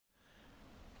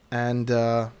And,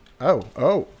 oh.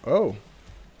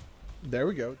 There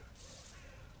we go.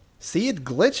 See, it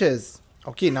glitches.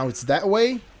 Okay, now it's that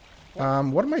way.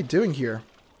 What am I doing here?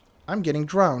 I'm getting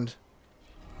drowned.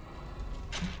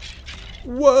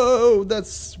 Whoa,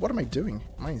 that's... What am I doing?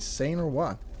 Am I insane or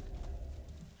what?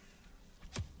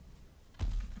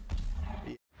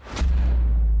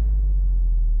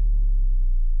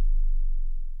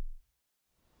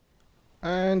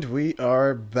 And we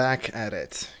are back at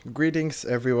it. Greetings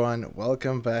everyone,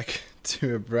 welcome back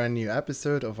to a brand new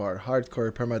episode of our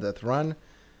hardcore permadeath run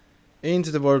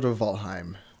into the world of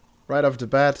Valheim. Right off the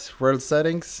bat, world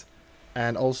settings,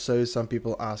 and also some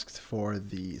people asked for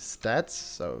the stats,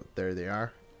 so there they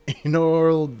are, in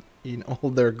all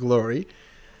their glory.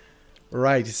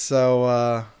 Right,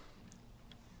 so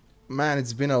man,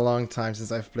 it's been a long time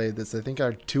since I've played this. I think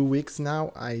 2 weeks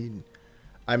now.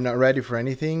 I'm not ready for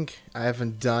anything. I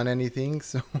haven't done anything,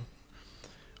 so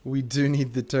we do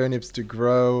need the turnips to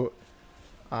grow.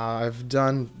 I've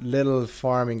done little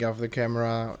farming off the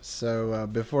camera, so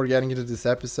before getting into this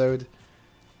episode,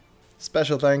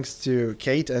 special thanks to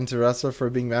Kate and to Russell for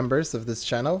being members of this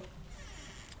channel.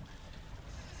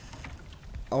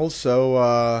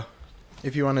 Also,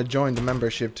 if you want to join the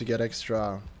membership to get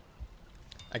extra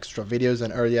videos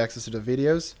and early access to the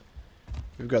videos,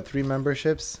 we've got 3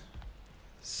 memberships.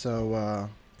 So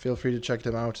feel free to check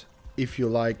them out if you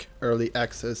like early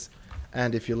access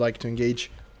and if you like to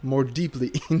engage more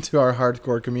deeply into our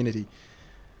hardcore community.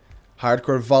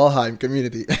 Hardcore Valheim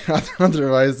community.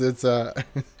 Otherwise it's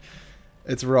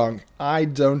it's wrong. I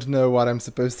don't know what I'm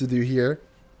supposed to do here.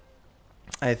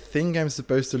 I think I'm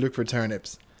supposed to look for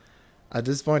turnips. At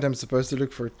this point I'm supposed to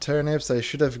look for turnips. I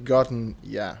should have gotten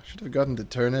the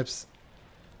turnips.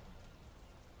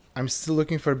 I'm still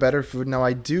looking for better food. Now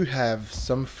I do have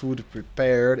some food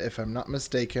prepared. If I'm not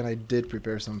mistaken, I did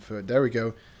prepare some food. There we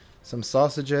go. Some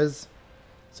sausages,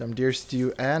 some deer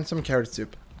stew, and some carrot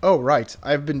soup. Oh, right.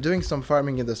 I've been doing some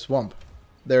farming in the swamp.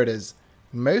 There it is.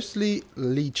 Mostly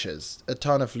leeches. A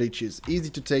ton of leeches. Easy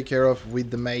to take care of with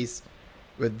the mace.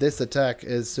 With this attack,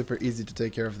 is super easy to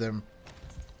take care of them.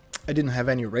 I didn't have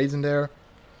any raids in there,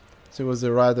 so it was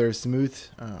a rather smooth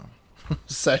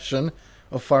session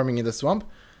of farming in the swamp.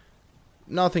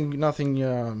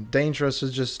 Nothing dangerous,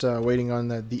 just waiting on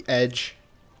the edge.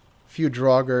 Few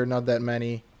draugr, not that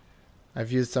many.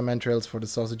 I've used some entrails for the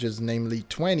sausages, namely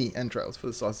 20 entrails for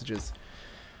the sausages.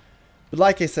 But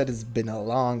like I said, it's been a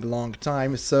long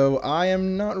time, so I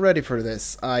am not ready for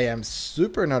this. I am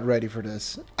super not ready for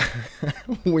this.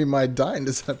 We might die in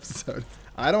this episode.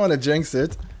 I don't want to jinx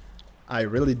it. I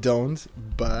really don't,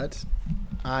 but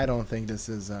I don't think this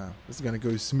is gonna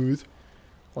go smooth.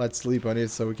 Let's sleep on it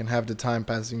so we can have the time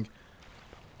pass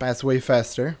way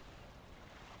faster.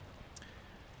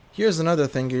 Here's another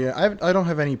thing. I don't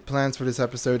have any plans for this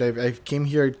episode. I came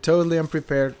here totally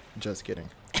unprepared. Just kidding.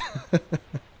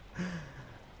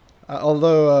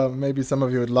 Although maybe some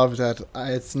of you would love that.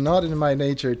 It's not in my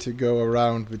nature to go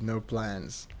around with no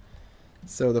plans.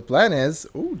 So the plan is...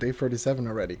 Ooh, day 47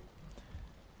 already.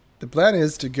 The plan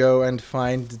is to go and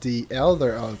find the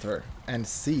Elder Altar and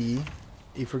see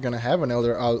if we're gonna have an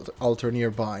Elder Altar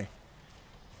nearby.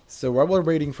 So while we're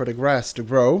waiting for the grass to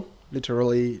grow,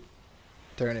 literally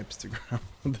turnips to grow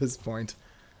at this point,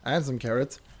 and some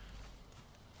carrots,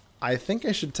 I think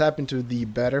I should tap into the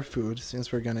better food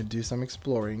since we're gonna do some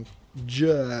exploring,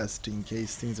 just in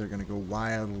case things are gonna go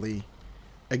wildly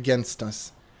against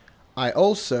us. I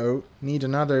also need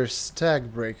another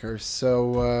stag breaker,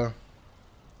 so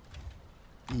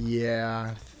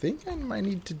yeah, I think I might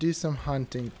need to do some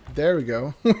hunting. There we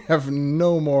go. We have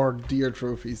no more deer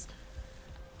trophies.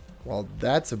 Well,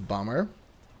 that's a bummer.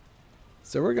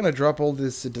 So we're gonna drop all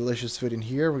this delicious food in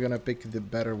here. We're gonna pick the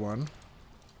better one.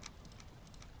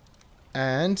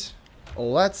 And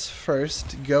let's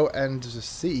first go and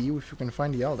see if we can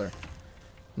find the Elder.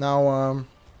 Now,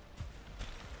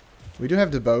 we do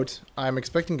have the boat. I'm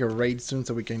expecting a raid soon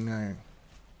so we can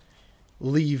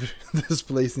leave this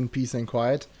place in peace and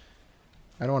quiet.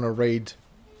 I don't want to raid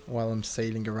while I'm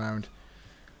sailing around.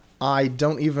 I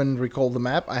don't even recall the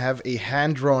map. I have a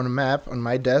hand-drawn map on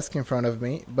my desk in front of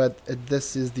me, but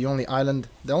this is the only island.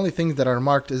 The only things that are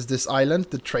marked is this island,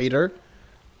 the trader.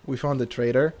 We found the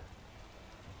trader.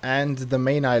 And the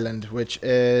main island, which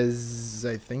is,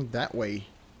 I think, that way.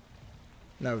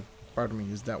 No, pardon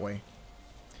me, is that way.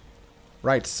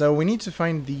 Right, so we need to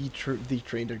find the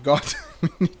trader. God, we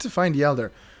need to find the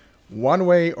Elder. One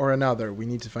way or another, we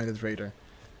need to find the trader.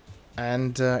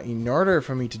 And in order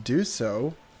for me to do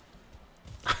so,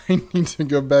 I need to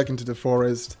go back into the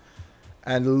forest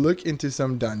and look into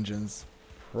some dungeons.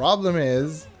 Problem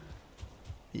is,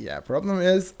 Yeah, problem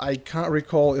is, I can't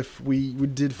recall if we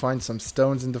did find some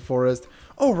stones in the forest.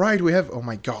 Oh, right, we have... Oh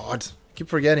my god, keep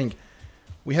forgetting.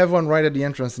 We have one right at the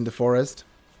entrance in the forest.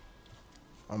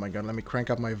 Oh my god, let me crank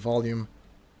up my volume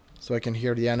so I can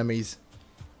hear the enemies.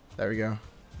 There we go.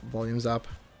 Volume's up.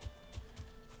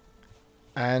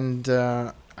 And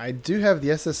I do have the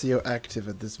SSEO active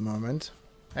at this moment.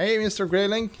 Hey, Mr.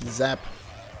 Greyling, zap.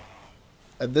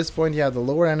 At this point, yeah, the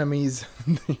lower enemies,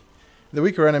 the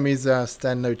weaker enemies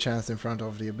stand no chance in front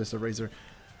of the Abyssal Razor.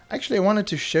 Actually, I wanted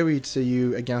to show it to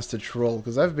you against a troll,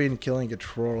 because I've been killing a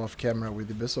troll off camera with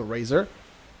the Abyssal Razor.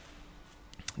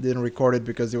 Didn't record it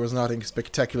because there was nothing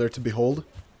spectacular to behold.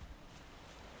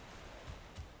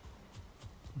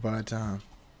 But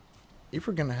if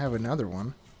we're gonna have another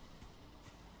one,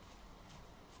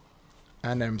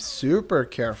 and I'm super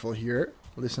careful here,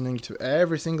 listening to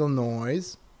every single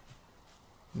noise,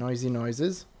 noisy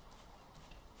noises.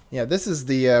 Yeah, this is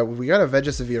the we got a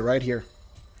Vegasevere right here.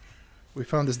 We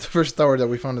found this the first tower that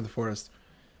we found in the forest.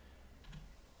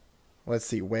 Let's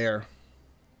see where.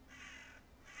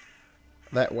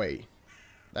 That way.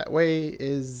 That way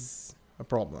is a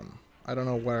problem. I don't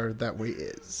know where that way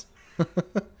is.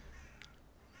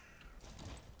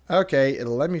 Okay,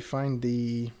 let me find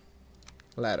the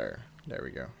ladder. There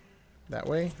we go. That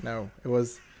way? No, it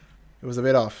was a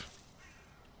bit off.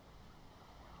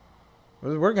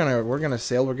 We're gonna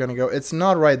sail. We're gonna go. It's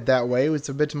not right that way. It's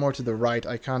a bit more to the right.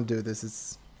 I can't do this.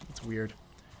 It's weird.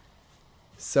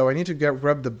 So I need to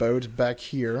grab the boat back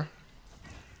here.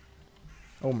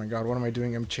 Oh my god, what am I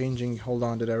doing? I'm changing. Hold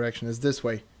on, the direction is this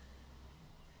way.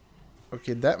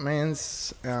 Okay, that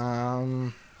means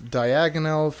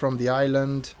diagonal from the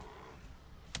island.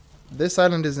 This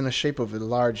island is in the shape of a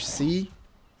large sea.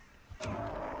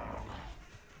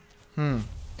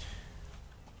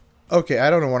 Okay, I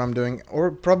don't know what I'm doing. Or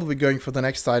probably going for the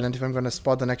next island. If I'm going to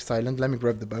spot the next island, let me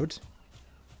grab the boat.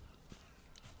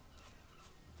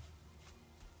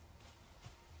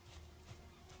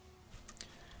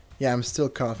 Yeah, I'm still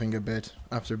coughing a bit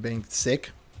after being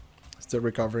sick. Still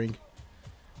recovering.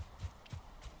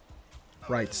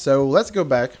 Right, so let's go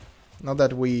back. Now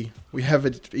that we have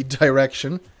a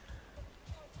direction.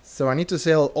 So I need to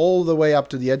sail all the way up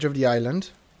to the edge of the island.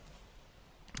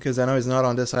 Because I know it's not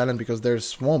on this island because there's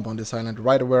swamp on this island.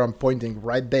 Right where I'm pointing,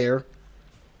 right there.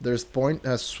 There's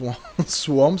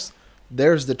swamps.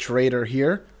 There's the trader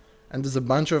here. And there's a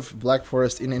bunch of black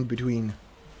forest in between.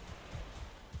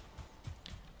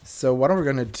 So what are we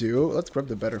gonna do? Let's grab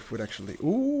the better food actually.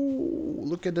 Ooh,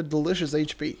 look at the delicious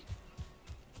HP.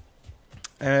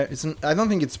 I don't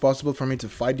think it's possible for me to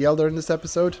fight the Elder in this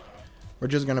episode. We're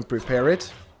just gonna prepare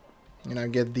it. You know,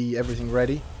 get everything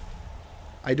ready.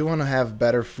 I do want to have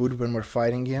better food when we're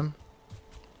fighting him.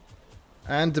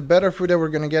 And the better food that we're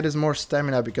gonna get is more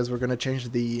stamina because we're gonna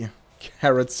change the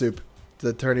carrot soup to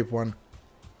the turnip one.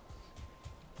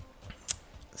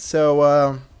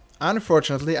 So,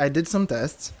 unfortunately, I did some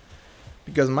tests.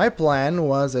 Because my plan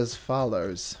was as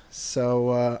follows.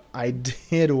 So, I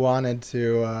did wanted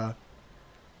to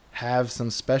have some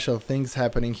special things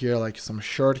happening here, like some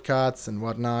shortcuts and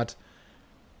whatnot.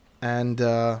 And,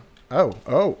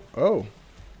 oh.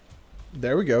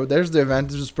 There we go. There's the event.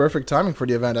 This is perfect timing for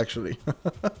the event, actually.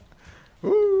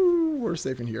 Ooh, we're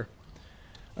safe in here.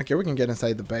 Okay, we can get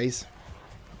inside the base.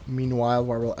 Meanwhile,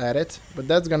 while we're at it. But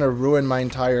that's gonna ruin my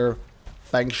entire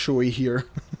feng shui here.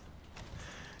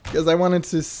 Because I wanted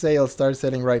to start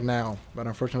sailing right now. But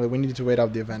unfortunately, we need to wait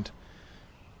out the event.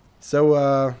 So,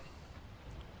 I'm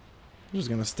just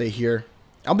gonna stay here.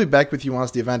 I'll be back with you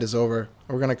once the event is over.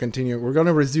 We're gonna continue. We're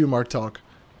gonna resume our talk.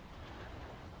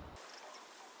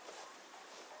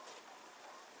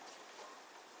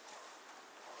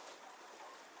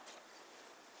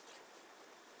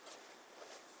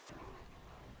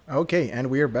 Okay, and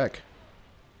we are back.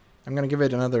 I'm gonna give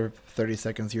it another 30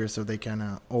 seconds here so they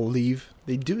can all leave.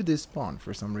 They do despawn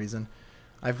for some reason.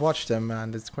 I've watched them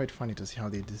and it's quite funny to see how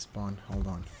they despawn. Hold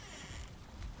on.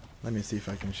 Let me see if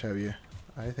I can show you.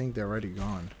 I think they're already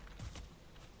gone.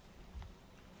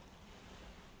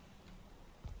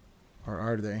 Or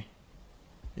are they?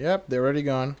 Yep, they're already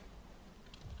gone.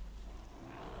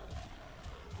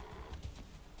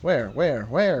 Where?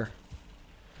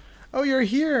 Oh, you're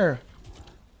here!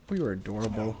 Oh, you're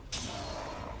adorable.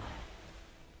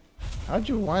 How'd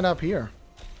you wind up here?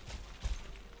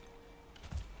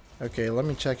 Okay, let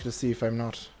me check to see if I'm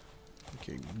not...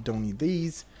 Okay, don't need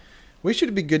these. We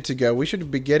should be good to go. We should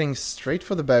be getting straight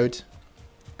for the boat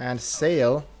and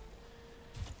sail.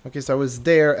 Okay, so I was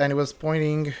there and it was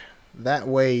pointing that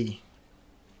way.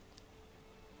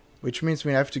 Which means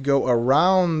we have to go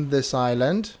around this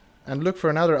island and look for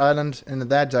another island in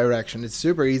that direction. It's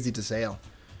super easy to sail.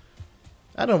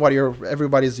 I don't know what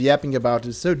everybody's yapping about.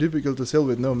 It's so difficult to sail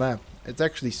with no map. It's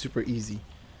actually super easy.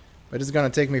 But it's gonna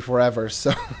take me forever,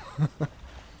 so...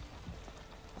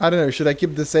 I don't know, should I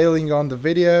keep the sailing on the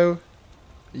video?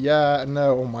 Yeah,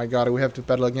 no, oh my god, we have to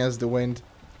paddle against the wind.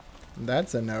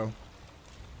 That's a no.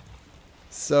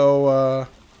 So,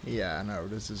 yeah, no,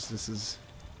 this is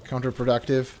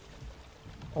counterproductive.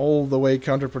 All the way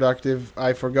counterproductive.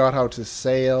 I forgot how to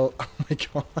sail. Oh my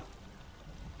god.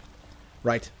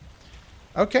 Right.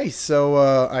 Okay, so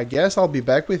I guess I'll be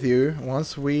back with you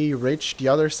once we reach the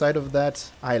other side of that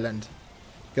island.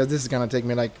 Because this is gonna take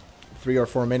me like 3 or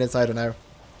 4 minutes, I don't know.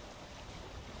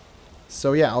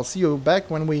 So yeah, I'll see you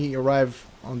back when we arrive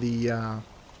on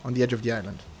the edge of the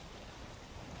island.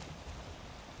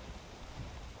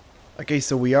 Okay,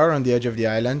 so we are on the edge of the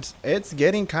island. It's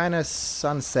getting kind of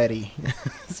sunsetty.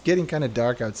 It's getting kind of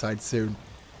dark outside soon.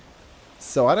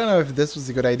 So I don't know if this was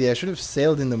a good idea. I should have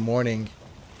sailed in the morning.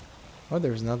 Oh,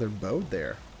 there's another boat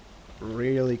there.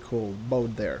 Really cool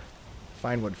boat there.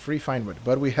 Fine wood, free fine wood.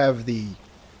 But we have the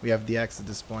axe at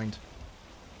this point.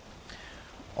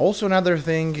 Also another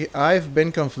thing, I've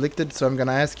been conflicted, so I'm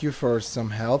gonna ask you for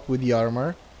some help with the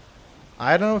armor.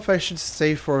 I don't know if I should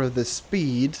say for the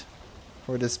speed,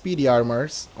 for the speedy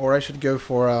armors, or I should go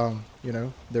for you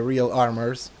know, the real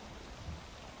armors.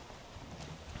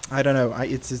 I don't know.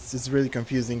 It's really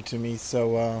confusing to me.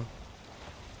 So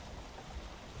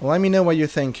let me know what you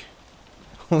think.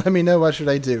 Let me know what should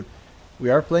I do. We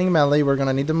are playing melee. We're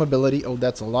gonna need the mobility. Oh,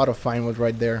 that's a lot of fine wood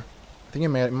right there. I think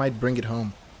I might bring it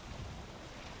home.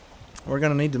 We're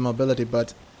gonna need the mobility,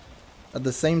 but at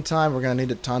the same time, we're gonna need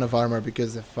a ton of armor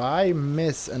because if I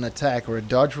miss an attack or a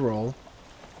dodge roll,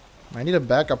 I need a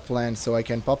backup plan so I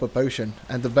can pop a potion,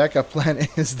 and the backup plan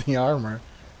is the armor.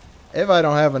 If I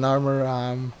don't have an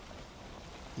armor,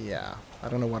 yeah, I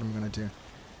don't know what I'm gonna do.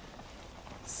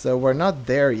 So we're not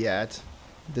there yet.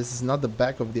 This is not the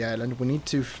back of the island. We need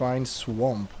to find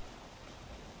swamp.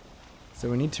 So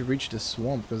we need to reach the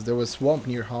swamp because there was swamp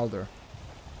near Halder.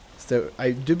 So I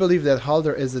do believe that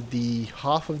Halder is at the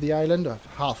half of the island, or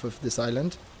half of this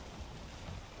island,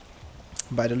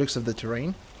 by the looks of the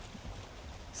terrain.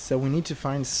 So we need to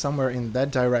find somewhere in that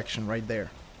direction right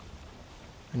there.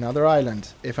 Another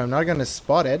island. If I'm not gonna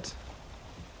spot it,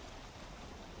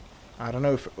 I don't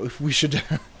know if we should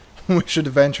we should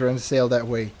venture and sail that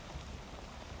way.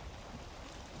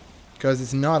 Because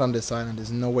it's not on this island.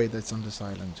 There's no way that's on this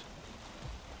island.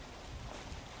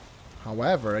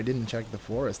 However, I didn't check the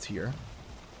forest here.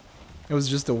 It was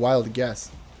just a wild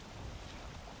guess.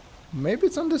 Maybe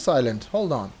it's on this island.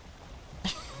 Hold on.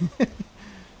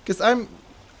 Because I'm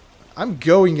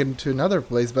going into another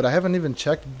place, but I haven't even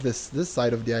checked this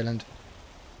side of the island.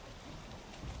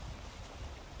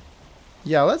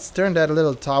 Yeah, let's turn that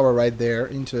little tower right there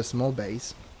into a small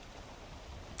base.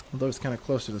 Although it's kind of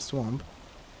close to the swamp.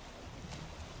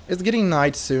 It's getting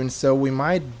night soon, so we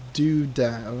might do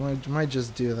that. We might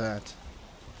just do that.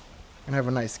 And have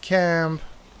a nice camp.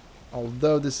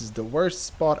 Although this is the worst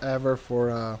spot ever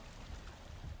for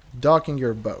docking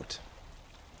your boat.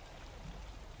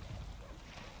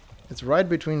 It's right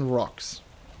between rocks.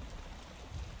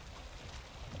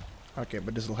 Okay,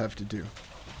 but this will have to do.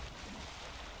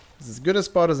 It's as good a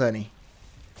spot as any.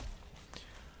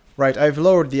 Right, I've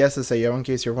lowered the SSAO in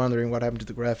case you're wondering what happened to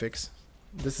the graphics.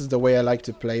 This is the way I like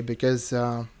to play because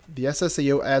the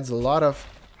SSAO adds a lot of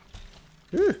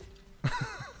a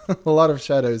lot of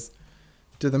shadows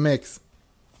to the mix.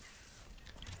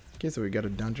 Okay, so we got a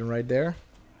dungeon right there.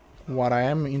 What I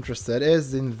am interested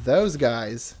is in those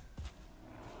guys.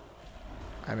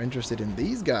 I'm interested in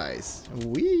these guys.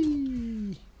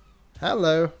 Whee!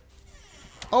 Hello.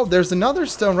 Oh, there's another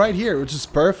stone right here, which is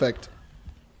perfect.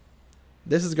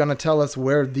 This is gonna tell us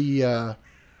where the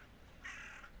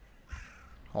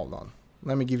hold on.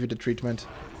 Let me give you the treatment.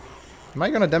 Am I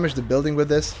gonna damage the building with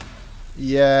this?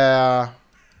 Yeah.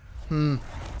 Maybe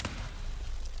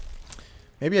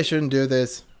I shouldn't do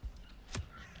this.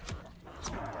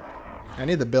 I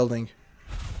need the building.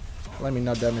 Let me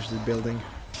not damage the building.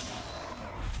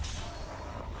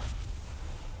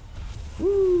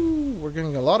 Woo! We're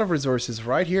getting a lot of resources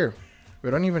right here.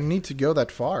 We don't even need to go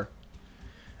that far.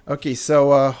 Okay,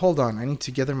 so hold on. I need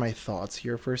to gather my thoughts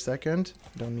here for a second.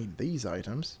 Don't need these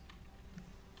items.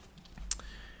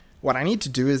 What I need to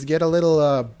do is get a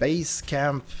little base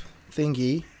camp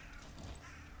thingy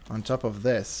on top of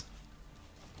this.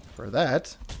 For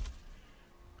that,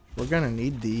 we're gonna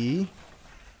need the...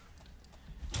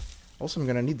 Also, I'm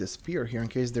gonna need the spear here in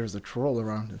case there's a troll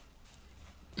around.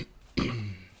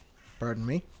 Pardon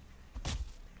me.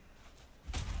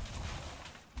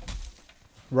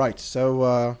 Right,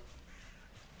 so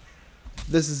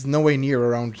this is no way near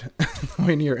around, no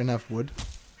way near enough wood.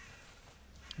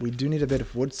 We do need a bit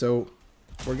of wood, so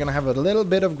we're gonna have a little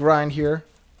bit of grind here.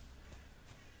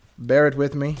 Bear it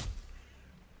with me.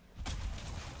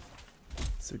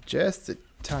 So just a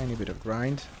tiny bit of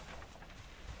grind.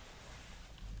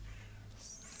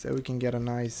 So we can get a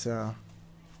nice...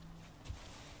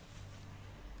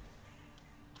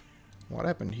 What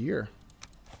happened here?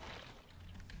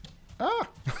 Ah!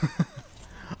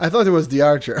 I thought it was the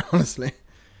archer, honestly.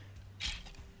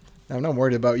 I'm not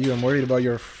worried about you, I'm worried about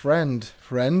your friend.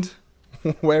 Friend?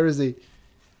 Where is he?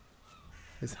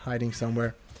 He's hiding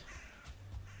somewhere.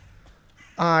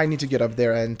 I need to get up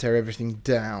there and tear everything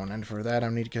down. And for that I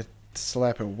need to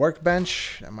slap a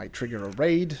workbench. That might trigger a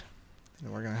raid.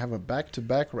 And we're gonna have a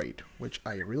back-to-back raid, which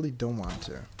I really don't want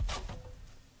to.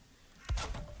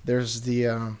 There's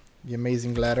the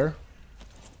amazing ladder.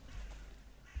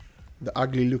 The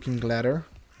ugly looking ladder.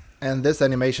 And this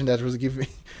animation that was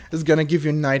is gonna give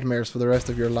you nightmares for the rest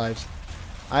of your lives.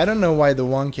 I don't know why the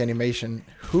wonky animation.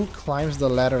 Who climbs the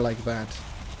ladder like that?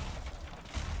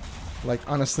 Like,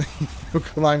 honestly, who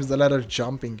climbs the ladder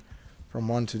jumping from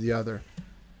one to the other?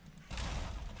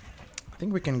 I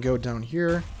think we can go down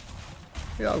here.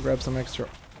 Yeah, I'll grab some extra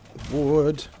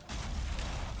wood.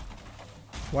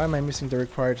 Why am I missing the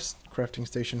required crafting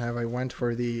station? Have I went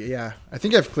for the... Yeah, I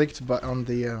think I've clicked on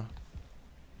the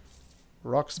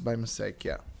rocks by mistake,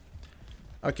 yeah.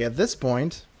 Okay, at this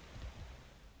point,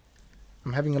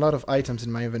 I'm having a lot of items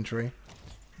in my inventory.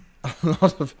 A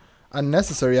lot of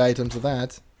unnecessary items of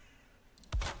that.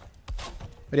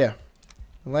 But yeah,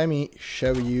 let me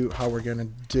show you how we're gonna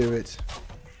do it.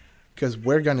 Because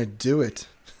we're gonna do it.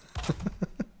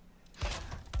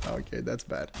 Okay, that's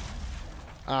bad.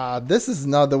 This is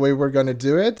not the way we're gonna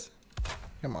do it.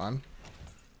 Come on.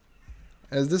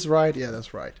 Is this right? Yeah,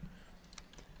 that's right.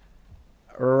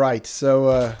 Right,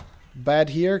 so bad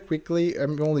here, quickly.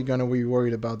 I'm only gonna be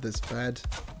worried about this bad.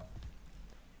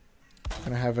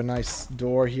 Gonna have a nice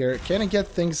door here. Can I get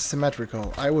things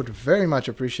symmetrical? I would very much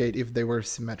appreciate if they were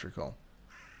symmetrical.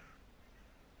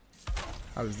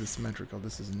 How is this symmetrical?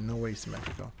 This is no way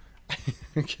symmetrical.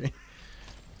 Okay.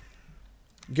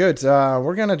 Good,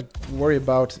 we're gonna worry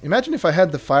about... Imagine if I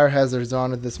had the fire hazards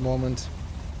on at this moment.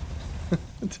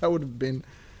 That would have been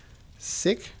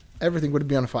sick. Everything would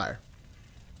be on fire.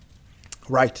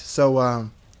 Right,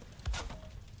 so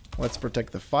let's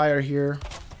protect the fire here.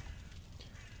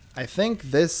 I think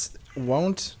this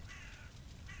won't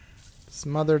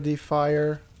smother the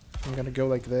fire. I'm gonna go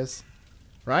like this.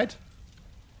 Right?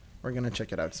 We're gonna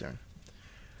check it out soon.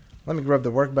 Let me grab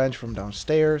the workbench from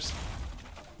downstairs.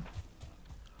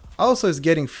 Also, it's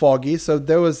getting foggy, so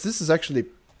this is actually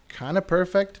kind of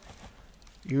perfect.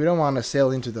 You don't want to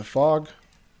sail into the fog.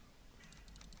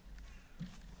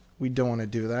 We don't want to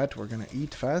do that. We're gonna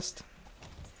eat fast.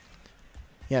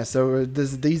 Yeah, so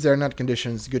these are not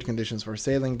good conditions for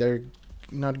sailing. They're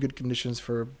not good conditions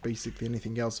for basically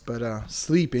anything else but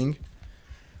sleeping.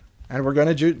 And we're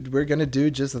gonna do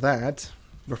just that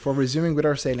before resuming with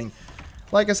our sailing.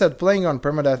 Like I said, playing on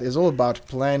Permadeath is all about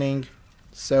planning.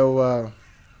 So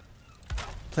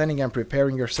planning and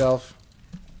preparing yourself.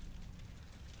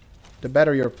 The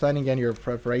better your planning and your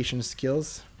preparation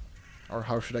skills, or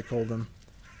how should I call them?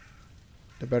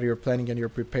 The better your planning and your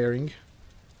preparing,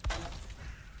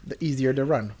 the easier the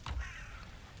run.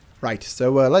 Right,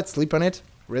 so let's sleep on it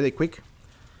really quick.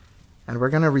 And we're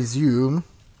gonna resume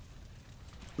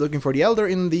looking for the Elder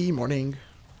in the morning.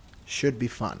 Should be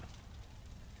fun.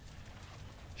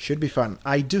 Should be fun.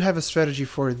 I do have a strategy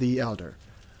for the Elder.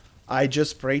 I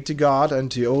just pray to God and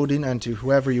to Odin and to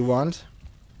whoever you want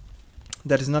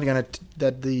that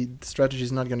the strategy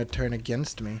is not gonna turn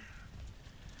against me.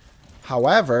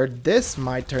 However, this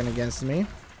might turn against me.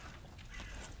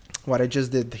 What I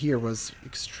just did here was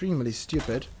extremely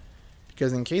stupid,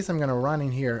 because in case I'm gonna run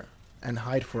in here and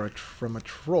hide from a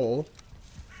troll,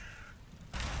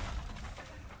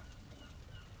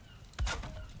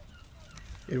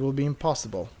 it will be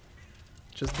impossible.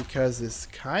 Just because it's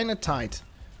kind of tight.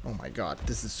 Oh my god,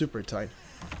 this is super tight.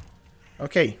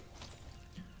 Okay.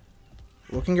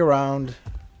 Looking around,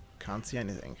 can't see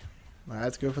anything.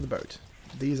 Let's go for the boat.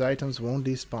 These items won't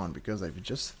despawn because I've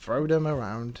just thrown them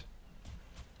around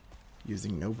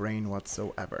using no brain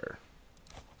whatsoever.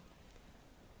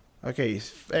 Okay,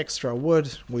 extra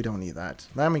wood, we don't need that.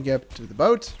 Let me get to the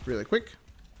boat really quick.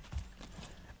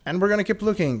 And we're gonna keep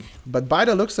looking. But by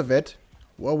the looks of it,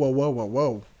 whoa, whoa, whoa, whoa,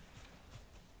 whoa.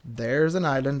 There's an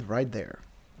island right there.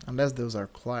 Unless those are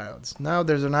clouds. Now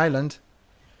there's an island.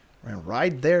 And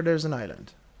right there, there's an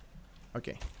island.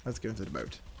 Okay, let's go into the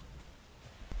boat.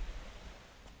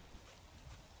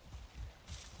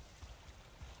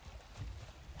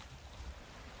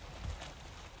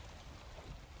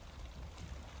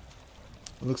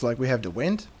 Looks like we have the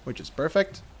wind, which is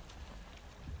perfect.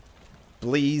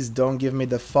 Please don't give me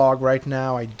the fog right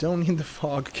now. I don't need the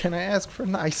fog. Can I ask for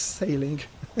nice sailing?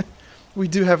 We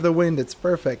do have the wind. It's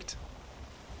perfect.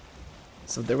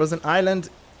 So there was an island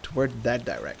toward that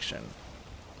direction.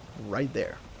 Right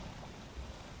there.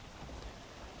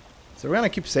 So we're gonna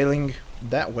keep sailing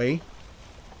that way.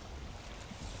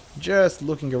 Just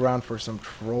looking around for some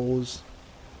trolls.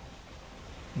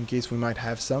 In case we might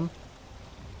have some.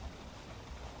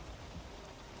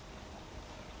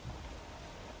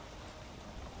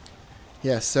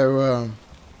 Yeah, so,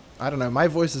 I don't know, my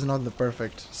voice is not the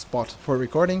perfect spot for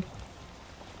recording.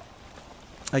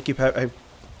 I keep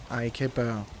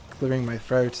clearing my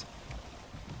throat.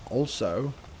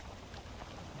 Also,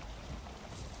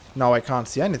 no, I can't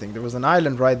see anything. There was an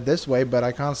island right this way, but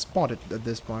I can't spot it at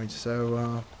this point,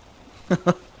 so,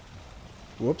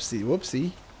 whoopsie,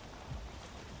 whoopsie.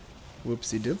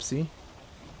 Whoopsie doopsie.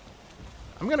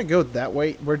 I'm gonna go that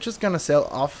way. We're just gonna sail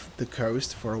off the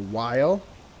coast for a while.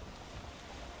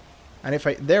 And if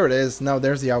I... There it is. No,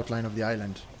 there's the outline of the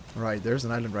island. Right, there's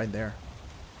an island right there.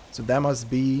 So that must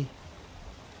be...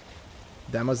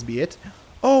 That must be it.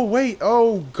 Oh, wait.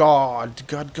 Oh, God.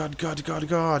 God, God, God, God,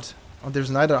 God. Oh,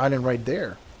 there's another island right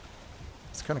there.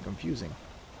 It's kind of confusing.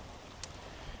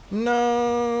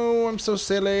 No, I'm so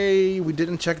silly. We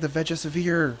didn't check the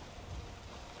Vegesavier.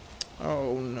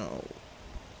 Oh, no.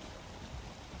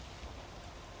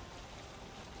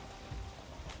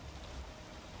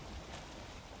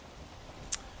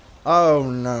 Oh,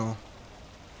 no.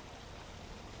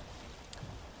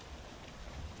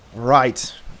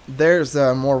 Right. There's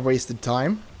more wasted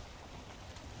time.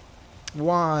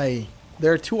 Why?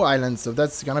 There are two islands, so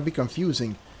that's gonna be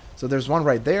confusing. So there's one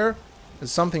right there.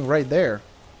 There's something right there.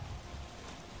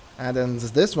 And then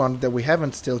there's this one that we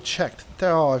haven't still checked.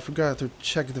 Oh, I forgot to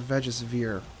check the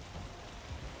Vegesavier.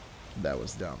 That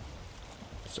was dumb.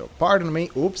 So, pardon me.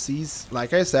 Oopsies.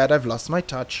 Like I said, I've lost my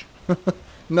touch.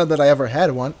 Not that I ever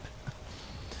had one.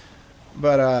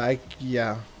 But,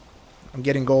 yeah. I'm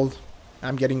getting old.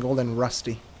 I'm getting old and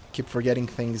rusty. Keep forgetting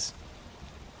things.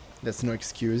 That's no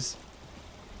excuse.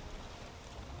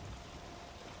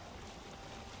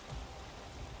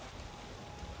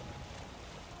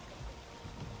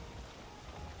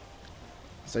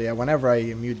 So yeah, whenever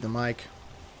I mute the mic,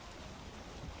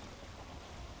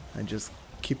 I just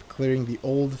keep clearing the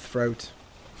old throat.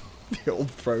 The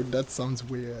old throat, that sounds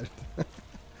weird.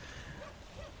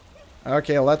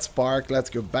 Okay, let's park. Let's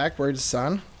go back where the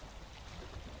sun.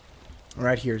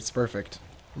 Right here, it's perfect.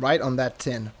 Right on that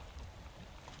tin.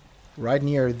 Right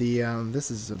near the,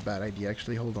 this is a bad idea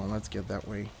actually. Hold on, let's get that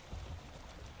way.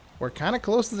 We're kind of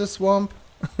close to the swamp,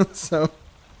 so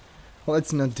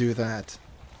let's not do that.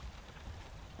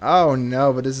 Oh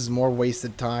no, but this is more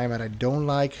wasted time, and I don't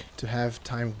like to have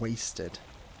time wasted.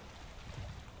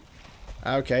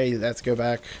 Okay, let's go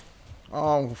back.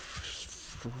 Oh,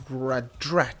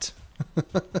 drat.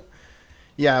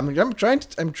 Yeah, I'm trying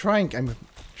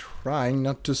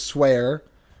not to swear,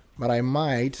 but I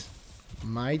might.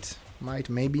 Okay,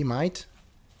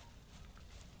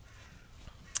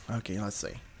 let's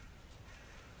see.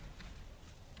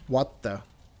 What the?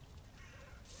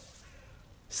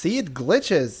 See, it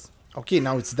glitches. Okay,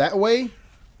 now it's that way?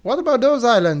 What about those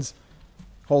islands?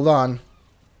 Hold on.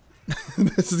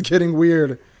 This is getting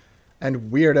weird.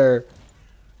 And weirder.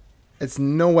 It's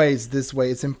no way it's this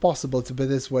way. It's impossible to be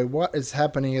this way. What is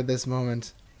happening at this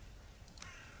moment?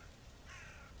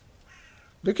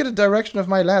 Look at the direction of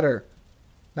my ladder.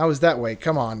 Now it's that way.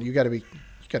 Come on, you gotta be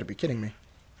kidding me.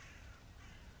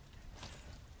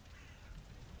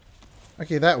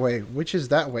 Okay, that way. Which is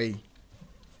that way?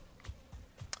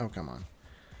 Oh, come on.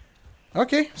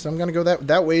 Okay, so I'm gonna go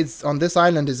that way. It's on this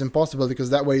island is impossible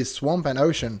because that way is swamp and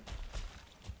ocean.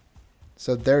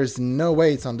 So there's no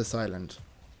way it's on this island.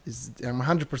 I'm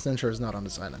 100% sure it's not on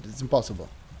this island. It's impossible.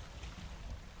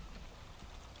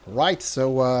 Right,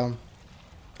 so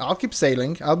I'll keep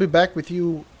sailing. I'll be back with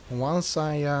you once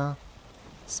I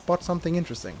spot something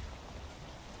interesting.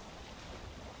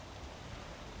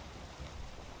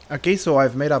 Okay, so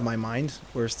I've made up my mind.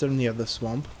 We're still near the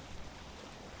swamp.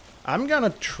 I'm gonna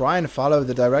try and follow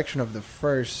the direction of the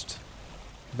first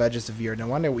Vegesavier, the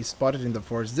one that we spotted in the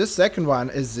forest. This second one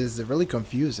is really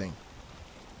confusing.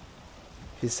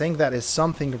 He's saying that is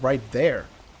something right there.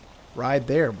 Right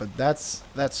there, but that's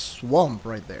swamp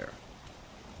right there.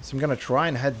 So I'm gonna try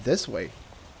and head this way.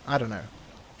 I don't know.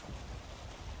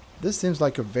 This seems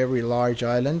like a very large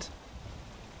island.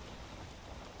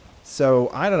 So,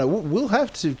 I don't know. We'll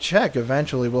have to check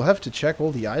eventually. We'll have to check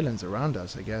all the islands around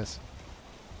us, I guess.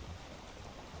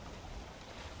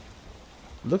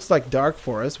 Looks like dark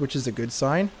forest, which is a good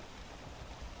sign.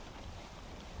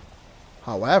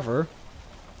 However,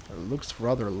 it looks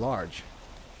rather large.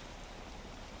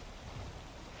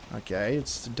 Okay,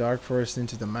 it's the dark forest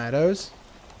into the meadows.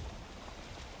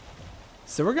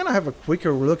 So we're gonna have a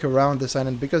quicker look around this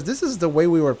island, because this is the way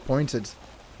we were pointed,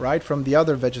 right, from the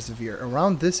other Vegesavier,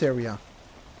 around this area.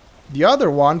 The other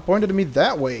one pointed me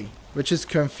that way, which is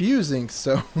confusing,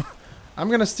 so I'm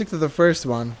gonna stick to the first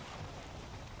one.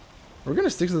 We're gonna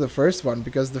stick to the first one,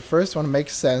 because the first one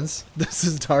makes sense. This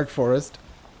is dark forest.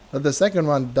 But the second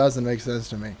one doesn't make sense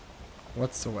to me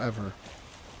whatsoever.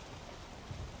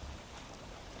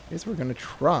 Guess we're gonna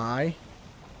try.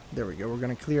 There we go. We're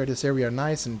gonna clear this area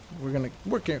nice, and we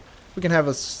can have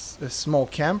a small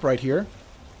camp right here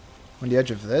on the edge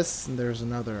of this. And there's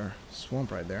another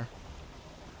swamp right there,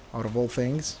 out of all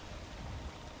things.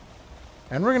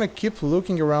 And we're gonna keep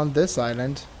looking around this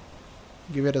island,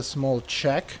 give it a small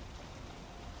check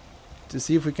to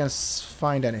see if we can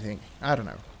find anything. I don't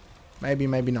know. Maybe,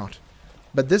 maybe not.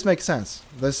 But this makes sense.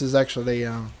 This is actually,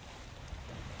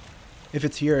 if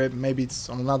it's here, maybe it's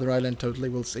on another island totally,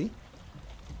 we'll see.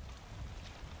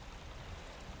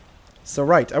 So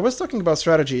right, I was talking about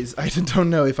strategies. I don't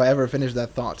know if I ever finished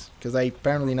that thought, because I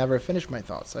apparently never finished my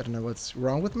thoughts. I don't know what's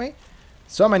wrong with me.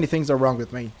 So many things are wrong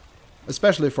with me.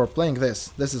 Especially for playing this.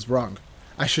 This is wrong.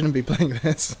 I shouldn't be playing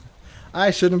this.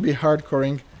 I shouldn't be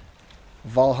hardcoring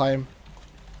Valheim.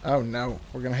 Oh no,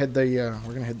 we're gonna hit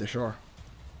the shore.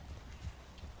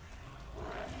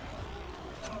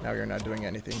 Now you're not doing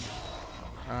anything.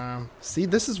 See,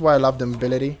 this is why I love the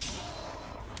mobility.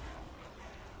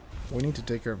 We need to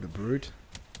take care of the brute.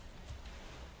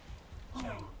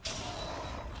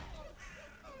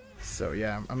 So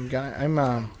yeah, I'm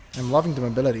loving the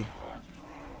mobility.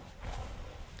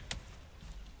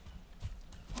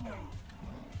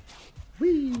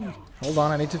 Whee! Hold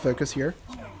on, I need to focus here.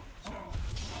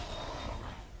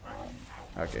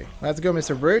 Okay, let's go,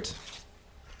 Mr. Brute.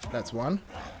 That's one.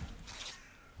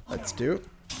 Let's do.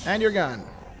 And you're gone.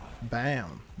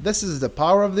 Bam. This is the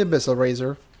power of the Abyssal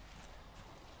Razor.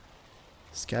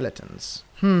 Skeletons.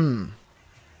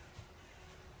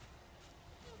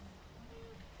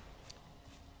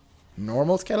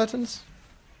 Normal skeletons?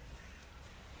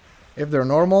 If they're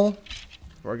normal,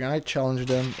 we're gonna challenge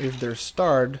them. If they're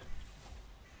starred...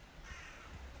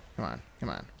 Come on, come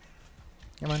on.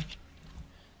 Come on.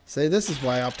 Say, this is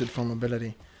why I opted for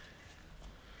mobility.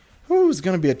 Ooh, it's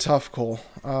gonna be a tough call.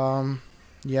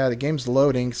 Yeah, the game's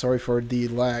loading. Sorry for the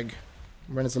lag.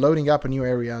 When it's loading up a new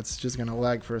area, it's just gonna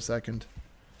lag for a second.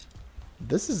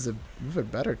 This is a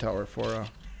better tower for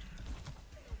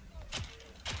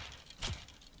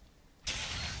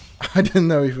I didn't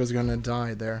know he was gonna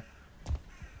die there.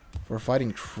 For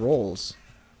fighting trolls.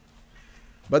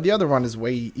 But the other one is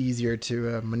way easier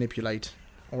to manipulate.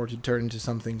 Or to turn into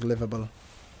something livable.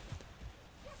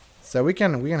 So we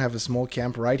can have a small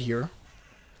camp right here.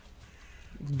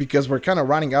 Because we're kind of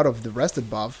running out of the rested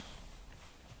buff.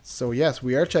 So yes,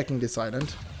 we are checking this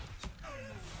island.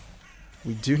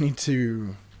 We do need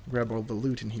to grab all the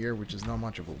loot in here, which is not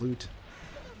much of a loot.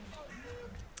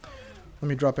 Let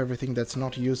me drop everything that's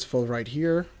not useful right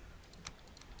here.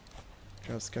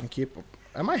 Just gonna keep...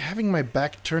 Am I having my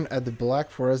back turned at the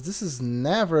Black Forest? This is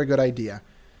never a good idea.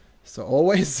 So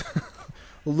always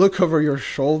look over your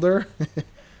shoulder.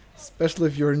 Especially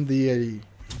if you're in the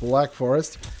Black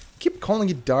Forest. Keep calling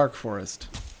it Dark Forest.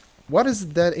 What is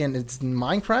that in? It's in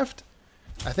Minecraft?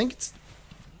 I think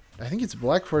it's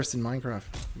Black Forest in Minecraft.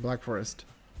 Black Forest.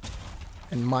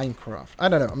 In Minecraft. I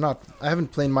don't know. I haven't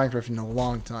played Minecraft in a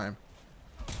long time.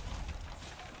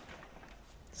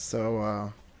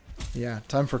 So, yeah,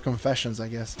 time for confessions, I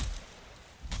guess.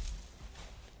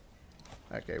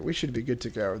 Okay, we should be good to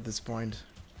go at this point.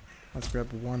 Let's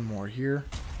grab one more here.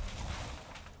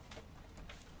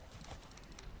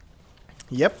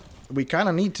 Yep, we kind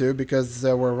of need to, because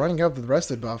we're running out of the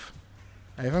rested buff.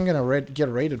 If I'm gonna get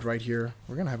raided right here,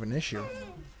 we're gonna have an issue.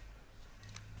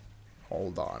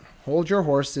 Hold on. Hold your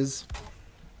horses.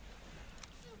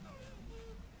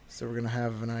 So we're gonna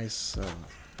have a nice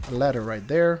ladder right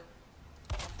there.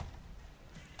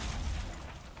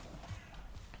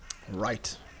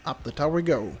 Right. Up the tower we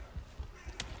go.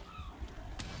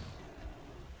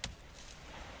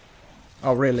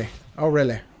 Oh, really? Oh,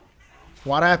 really?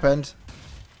 What happened?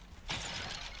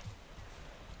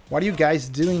 What are you guys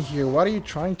doing here? What are you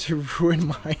trying to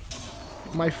ruin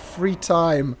my free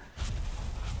time?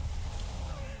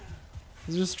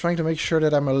 I'm just trying to make sure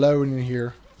that I'm alone in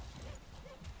here.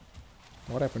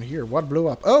 What happened here? What blew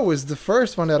up? Oh, it's the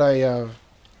first one that I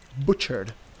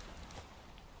butchered.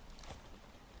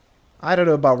 I don't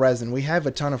know about resin. We have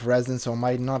a ton of resin, so I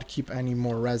might not keep any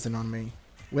more resin on me.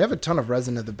 We have a ton of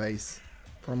resin at the base.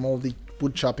 from all the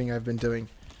wood chopping I've been doing.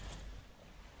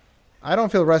 I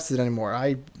don't feel rested anymore.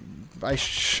 I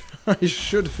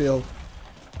should feel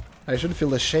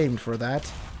ashamed for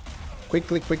that.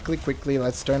 Quickly,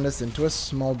 let's turn this into a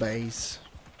small base.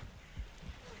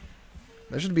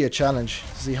 There should be a challenge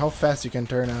to see how fast you can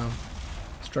turn a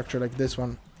structure like this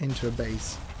one into a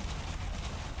base.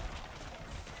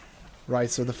 Right,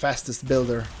 so the fastest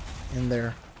builder in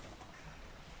there.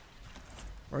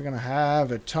 We're gonna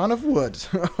have a ton of wood.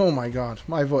 Oh my god,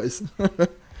 my voice.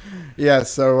 Yeah,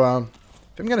 so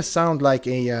if I'm gonna sound like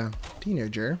a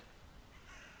teenager,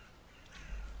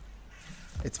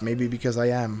 it's maybe because I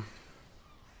am.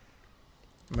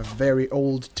 I'm a very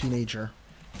old teenager.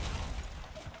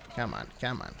 Come on,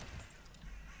 come on.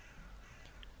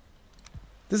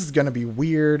 This is gonna be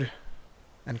weird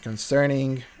and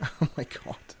concerning. Oh my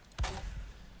god.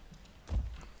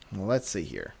 Well, let's see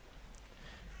here.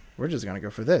 We're just gonna go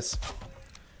for this.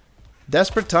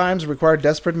 Desperate times require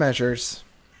desperate measures.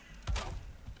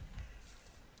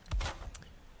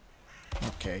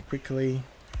 Okay, quickly.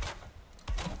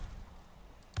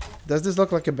 Does this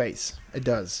look like a base? It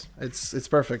does. It's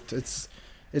perfect. It's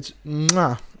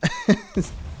mwah.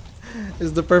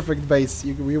 It's the perfect base.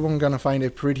 We weren't gonna find a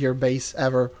prettier base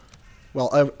ever.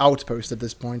 Well, outpost at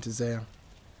this point is a.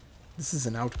 This is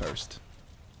an outpost.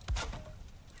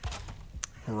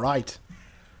 Right.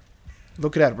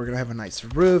 Look at that. We're gonna have a nice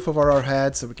roof over our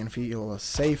heads so we can feel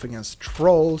safe against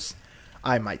trolls.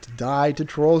 I might die to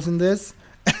trolls in this.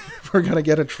 We're gonna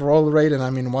get a troll raid and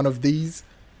I'm in one of these.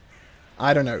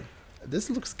 I don't know. This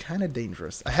looks kind of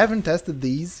dangerous. I haven't tested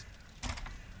these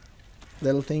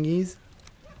little thingies.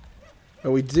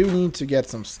 But we do need to get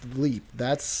some sleep.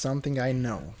 That's something I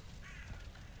know.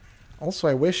 Also,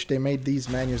 I wish they made these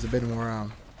menus a bit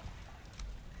more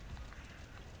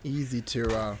easy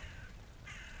to...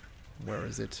 where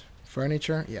is it?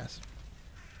 Furniture? Yes.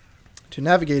 To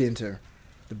navigate into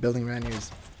the building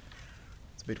menus.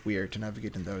 It's a bit weird to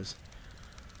navigate in those.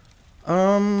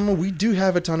 We do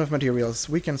have a ton of materials.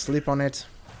 We can sleep on it.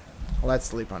 Let's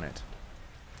sleep on it.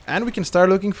 And we can start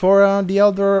looking for the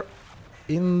Elder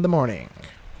in the morning.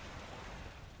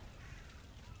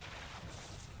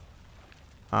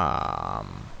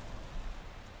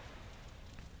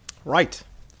 Right.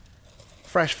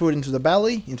 Fresh food into the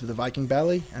belly, into the Viking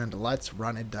belly, and let's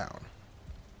run it down.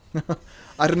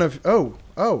 I don't know if... Oh,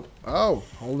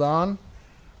 hold on.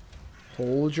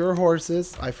 Hold your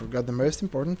horses. I forgot the most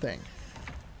important thing.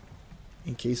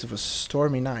 In case of a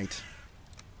stormy night,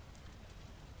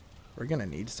 we're gonna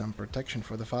need some protection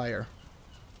for the fire.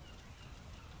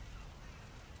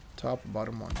 Top,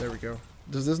 bottom one. There we go.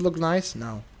 Does this look nice?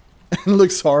 No. It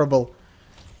looks horrible.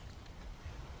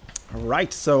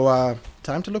 Alright, so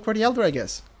time to look for the Elder, I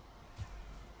guess.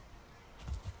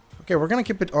 Okay, we're gonna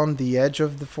keep it on the edge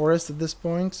of the forest at this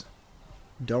point.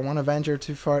 Don't want to venture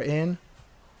too far in,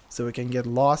 so we can get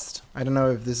lost. I don't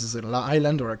know if this is an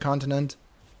island or a continent.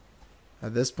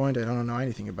 At this point, I don't know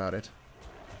anything about it.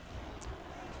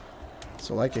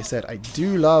 So like I said, I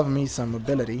do love me some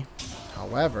mobility.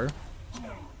 However,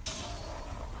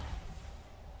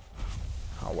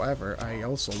 I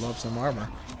also love some armor.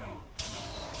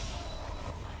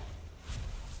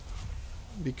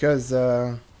 Because,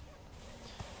 but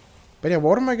yeah,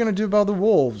 what am I gonna do about the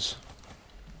wolves?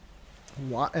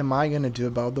 What am I gonna do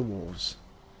about the wolves?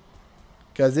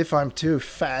 Because if I'm too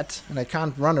fat and I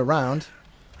can't run around,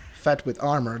 fat with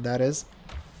armor, that is,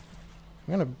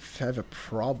 I'm gonna have a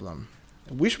problem.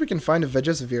 I wish we can find a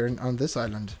Vegesivir on this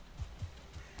island.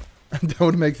 That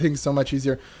would make things so much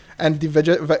easier. And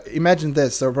the imagine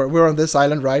this, so we're on this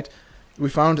island, right? We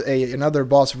found another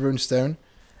boss runestone,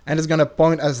 and it's gonna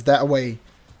point us that way.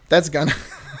 That's gonna...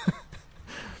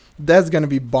 that's gonna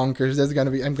be bonkers. That's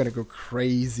gonna be... I'm gonna go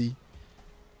crazy.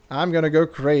 I'm gonna go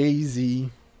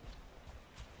crazy.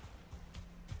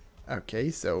 Okay,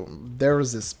 so there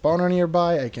is a spawner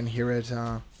nearby. I can hear it.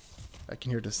 I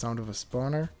can hear the sound of a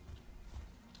spawner.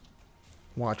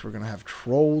 Watch, we're gonna have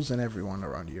trolls and everyone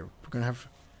around here. We're gonna have...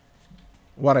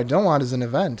 What I don't want is an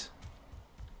event.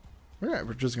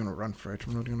 We're just gonna run for it.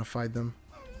 We're not gonna fight them.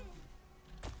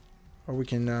 Or we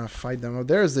can fight them. Oh,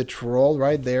 there's the troll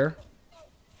right there.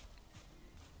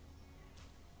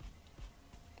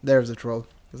 There's a troll.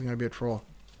 There's gonna be a troll.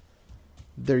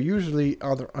 They're usually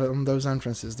on those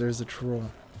entrances. There's a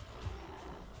troll.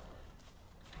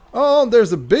 Oh,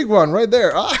 there's a big one right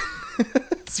there. Ah,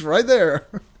 it's right there.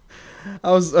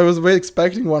 I was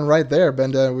expecting one right there,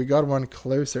 but we got one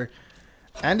closer.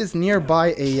 And it's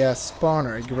nearby a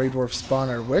spawner, a Grey Dwarf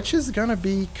spawner, which is gonna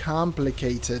be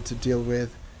complicated to deal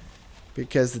with.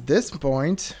 Because at this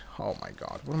point... Oh my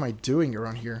god, what am I doing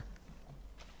around here?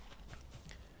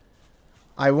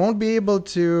 I won't be able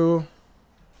to...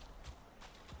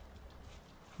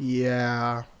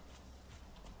 Yeah.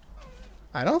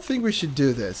 I don't think we should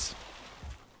do this.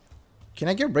 Can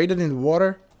I get raided in the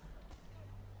water?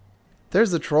 There's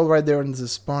the troll right there and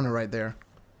there's a spawner right there.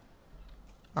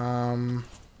 I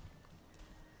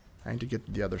need to get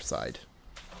to the other side.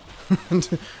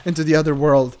 into the other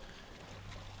world.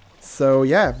 So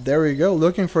yeah, there we go.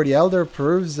 Looking for the Elder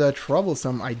proves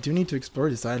troublesome. I do need to explore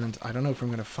this island. I don't know if I'm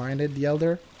gonna find it, the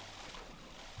Elder.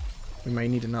 We might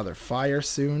need another fire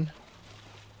soon.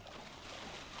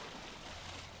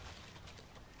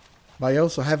 But I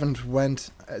also haven't went...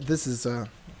 this is... I'm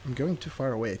going too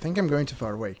far away. I think I'm going too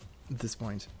far away at this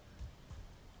point.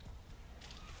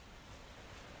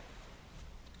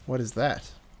 What is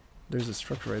that? There's a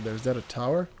structure right there. Is that a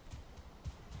tower?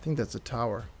 I think that's a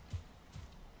tower.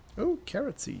 Oh,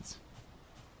 carrot seeds.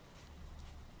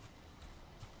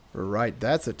 Right,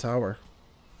 that's a tower.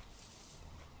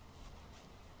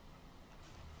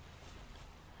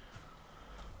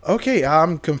 Okay,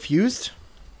 I'm confused.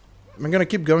 I'm gonna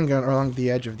keep going along the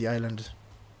edge of the island.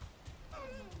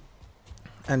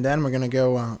 And then we're gonna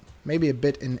go maybe a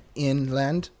bit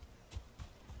inland.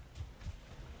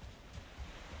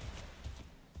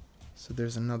 So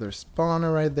there's another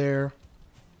spawner right there.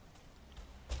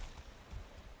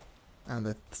 And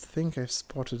I think I've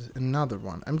spotted another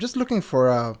one. I'm just looking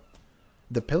for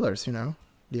the pillars, you know.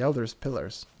 The Elder's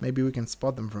pillars. Maybe we can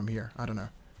spot them from here. I don't know.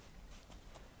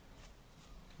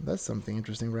 That's something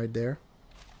interesting right there.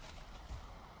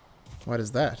 What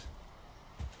is that?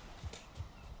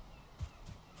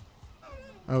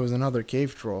 Oh, it was another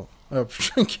cave troll. Oh,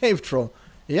 cave troll.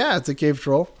 Yeah, it's a cave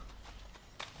troll.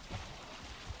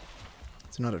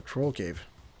 It's not a troll cave.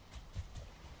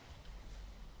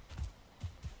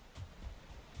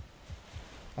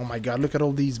 Oh my god, look at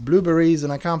all these blueberries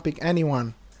and I can't pick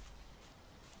anyone.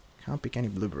 Can't pick any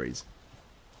blueberries.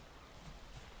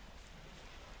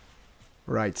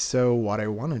 Right, so what I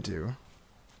want to do...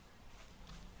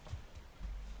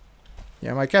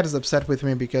 Yeah, my cat is upset with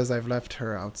me because I've left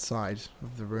her outside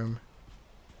of the room.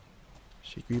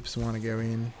 She keeps want to go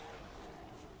in.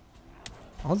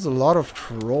 Oh, there's a lot of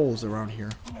trolls around here.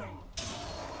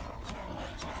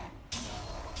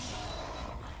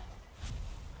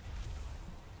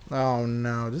 Oh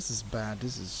no, this is bad.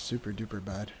 This is super duper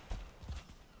bad.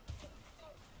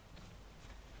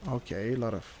 Okay, a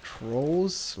lot of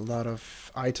trolls. A lot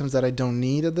of items that I don't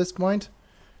need at this point.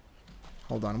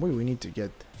 Hold on, wait, we need to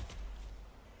get...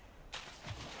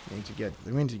 We need to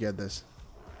get this.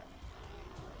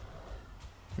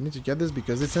 We need to get this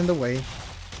because it's in the way.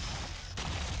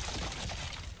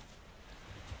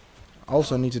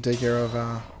 Also need to take care of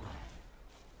oh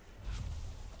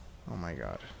my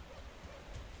god.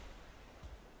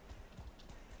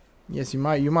 Yes, you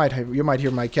might hear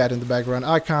my cat in the background.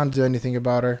 I can't do anything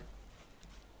about her.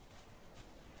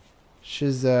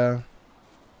 She's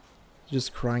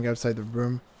just crying outside the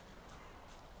room.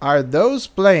 Are those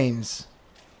planes?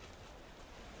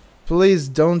 Please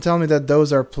don't tell me that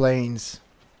those are planes.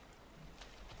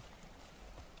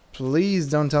 Please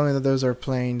don't tell me that those are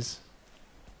planes.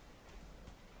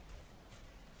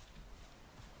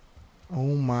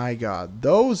 Oh my god,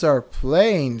 those are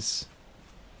planes.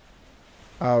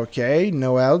 Okay,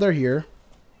 no Elder here.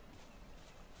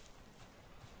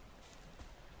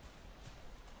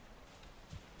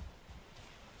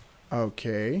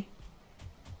 Okay.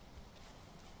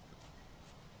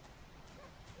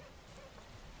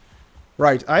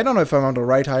 Right, I don't know if I'm on the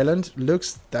right island.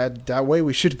 Looks that way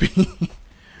we should be.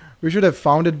 We should have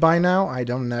found it by now. I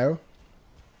don't know.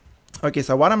 Okay,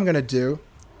 so what I'm gonna do...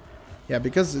 Yeah,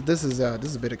 because this is a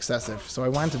bit excessive. So I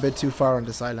went a bit too far on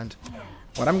this island.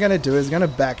 What I'm gonna do is gonna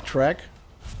backtrack.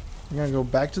 I'm gonna go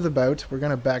back to the boat. We're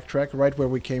gonna backtrack right where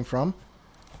we came from.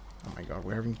 Oh my god,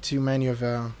 we're having too many of...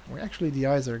 Well, actually, the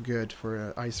eyes are good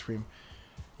for ice cream.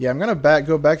 Yeah, I'm gonna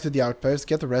go back to the outpost,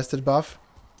 get the rested buff.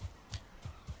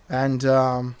 And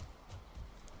I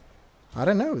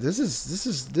don't know. This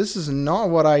is not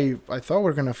what I thought we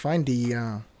were gonna find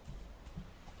the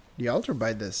altar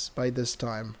by this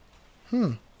time.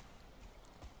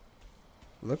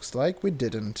 Looks like we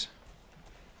didn't.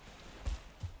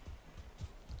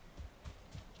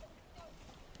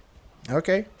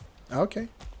 Okay. Okay.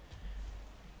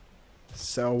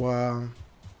 So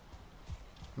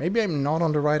maybe I'm not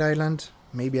on the right island.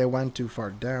 Maybe I went too far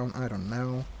down. I don't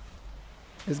know.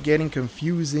 It's getting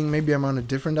confusing. Maybe I'm on a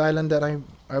different island that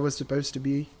I was supposed to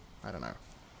be. I don't know.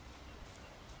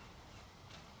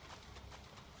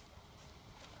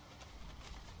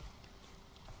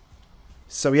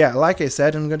 So yeah, like I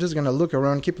said, I'm just gonna look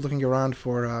around, keep looking around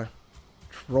for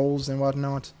trolls and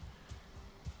whatnot.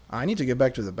 I need to get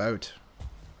back to the boat.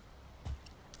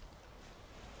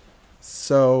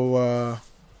 So,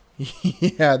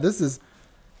 yeah, this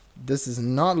is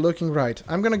not looking right.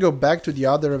 I'm gonna go back to the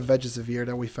other Vegesavir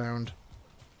that we found.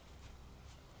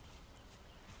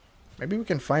 Maybe we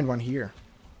can find one here.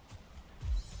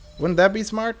 Wouldn't that be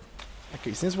smart?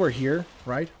 Okay, since we're here,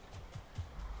 right?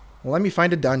 Well, let me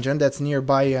find a dungeon that's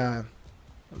nearby,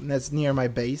 that's near my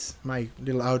base, my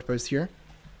little outpost here.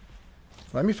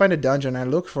 Let me find a dungeon and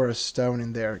look for a stone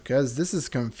in there, because this is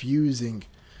confusing.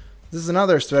 This is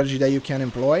another strategy that you can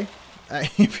employ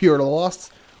if you're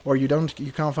lost or you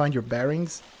can't find your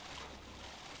bearings.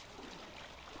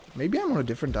 Maybe I'm on a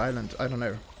different island. I don't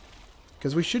know,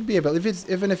 because we should be able,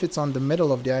 even if it's on the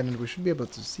middle of the island, we should be able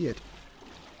to see it.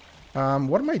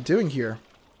 What am I doing here?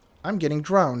 I'm getting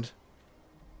drowned.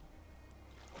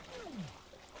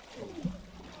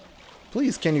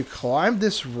 Please, can you climb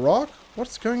this rock?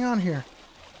 What's going on here?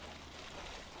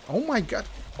 Oh my god.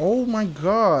 Oh my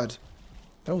god.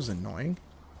 That was annoying.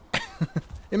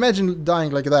 Imagine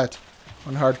dying like that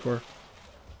on hardcore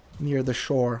near the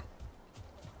shore.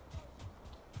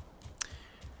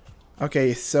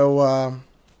 Okay, so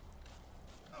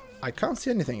I can't see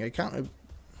anything. I can't.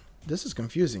 This is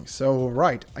confusing. So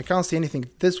right, I can't see anything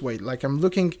this way. Like I'm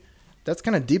looking. That's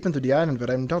kind of deep into the island, but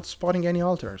I'm not spotting any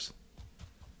altars.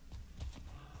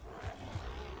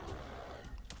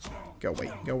 Go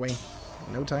away. Go away.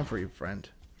 No time for you, friend.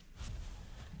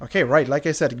 Okay, right, like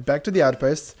I said, back to the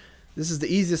outposts. This is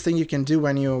the easiest thing you can do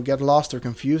when you get lost or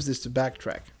confused, is to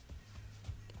backtrack.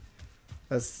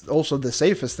 That's also the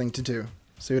safest thing to do,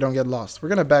 so you don't get lost. We're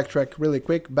gonna backtrack really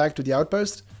quick back to the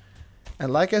outpost.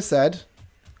 And like I said,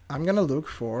 I'm gonna look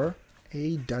for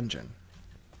a dungeon.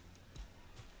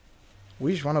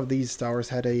 Which one of these towers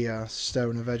had a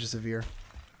stone, a Vegesavir?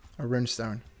 A rune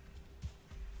stone.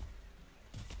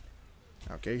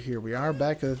 Okay, here we are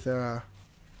back at our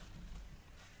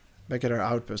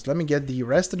outpost. Let me get the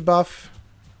rested buff.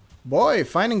 Boy,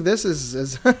 finding this is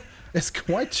is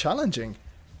quite challenging.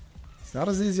 It's not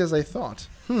as easy as I thought.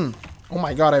 Oh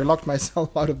my god, I locked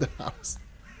myself out of the house.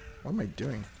 What am I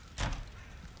doing?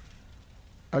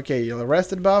 Okay, the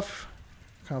rested buff.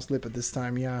 Can't slip it this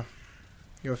time, yeah.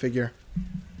 Go figure.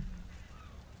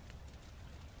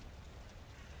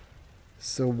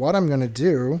 So what I'm gonna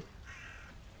do...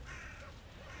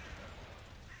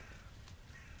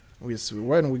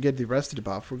 when we get the rested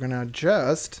buff, we're gonna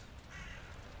just,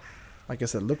 like I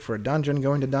said, look for a dungeon,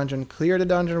 go into dungeon, clear the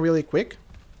dungeon really quick.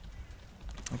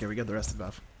 Okay, we got the rested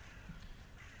buff.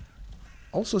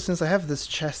 Also, since I have this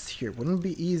chest here, wouldn't it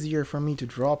be easier for me to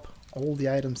drop all the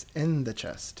items in the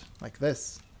chest, like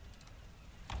this?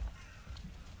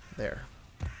 There.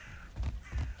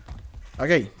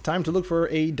 Okay, time to look for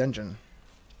a dungeon.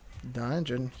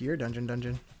 Dungeon, here, dungeon,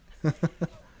 dungeon.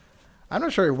 I'm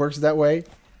not sure it works that way.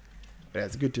 But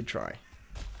it's good to try.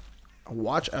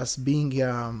 Watch us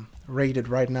being raided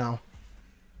right now.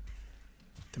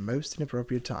 The most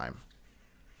inappropriate time.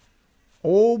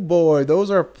 Oh boy, those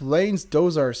are plains,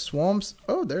 those are swamps.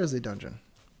 Oh, there's a dungeon.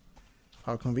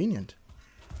 How convenient.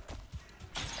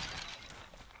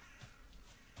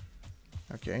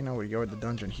 Okay, now we go at the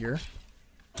dungeon here.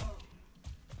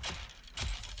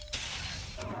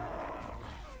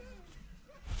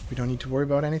 We don't need to worry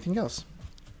about anything else.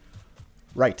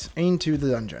 Right, into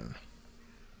the dungeon.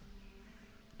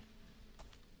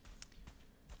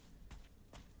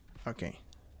 Okay,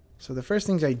 so the first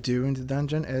things I do in the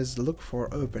dungeon is look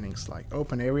for openings, like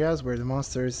open areas where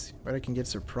I can get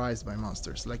surprised by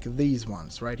monsters, like these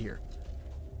ones right here.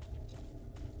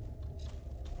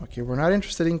 Okay, we're not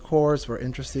interested in cores, we're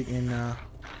interested in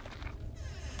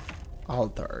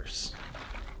altars.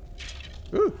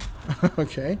 Ooh,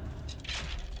 okay.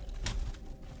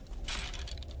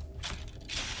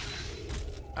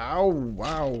 Ow,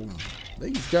 wow.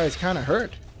 These guys kind of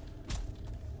hurt.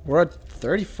 We're at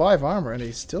 35 armor and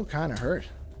they still kind of hurt.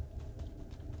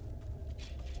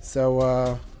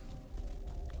 So,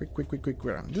 quick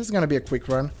run. This is going to be a quick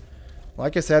run.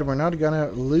 Like I said, we're not going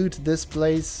to loot this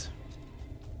place.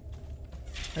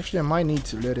 Actually, I might need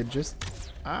to loot it just...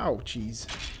 Ow, jeez.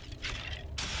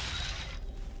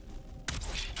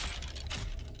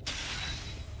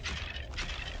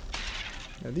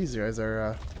 Yeah, these guys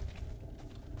are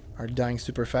dying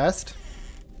super fast.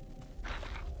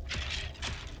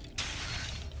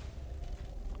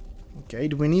 Okay,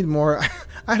 do we need more?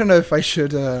 I don't know if I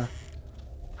should...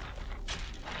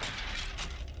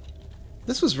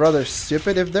 This was rather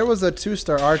stupid. If there was a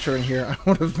 2-star archer in here, I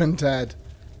would have been dead.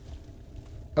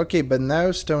 Okay, but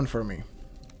no stone for me.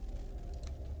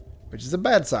 Which is a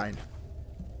bad sign.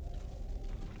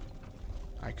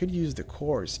 I could use the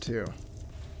cores too.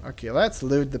 Okay, let's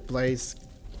loot the place.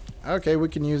 Okay, we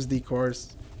can use the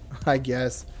cores, I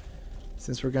guess,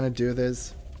 since we're gonna do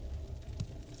this.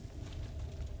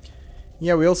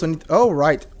 Yeah, we also need... Oh,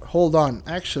 right. Hold on.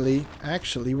 Actually,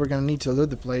 we're gonna need to loot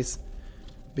the place.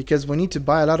 Because we need to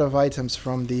buy a lot of items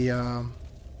from the...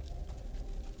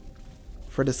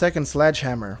 for the second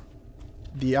sledgehammer.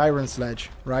 The iron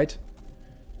sledge, right?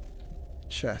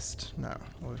 Chest. No,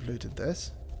 we've looted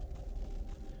this.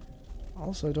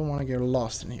 Also, I don't want to get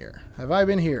lost in here. Have I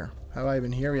been here? Have I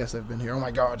been here? Yes, I've been here. Oh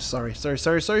my god, sorry.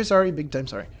 Big time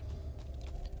sorry.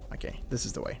 Okay, this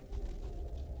is the way.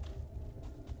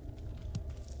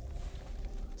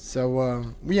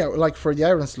 So, yeah, like for the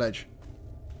iron sledge,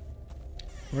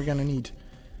 we're gonna need...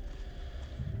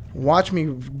 Watch me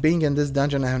being in this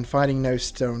dungeon and fighting no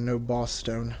stone, no boss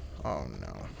stone. Oh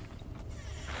no.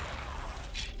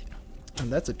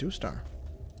 And that's a 2-star.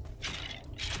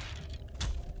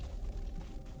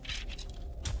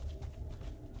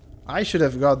 I should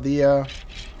have got the,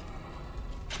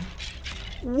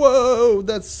 Whoa!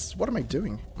 That's... What am I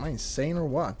doing? Am I insane or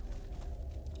what?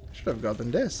 I should have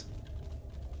gotten this.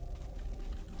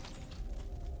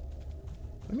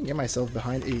 Let me get myself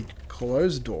behind a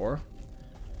closed door.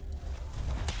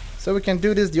 So we can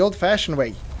do this the old-fashioned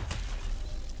way.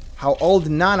 How old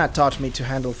Nana taught me to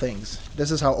handle things. This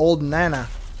is how old Nana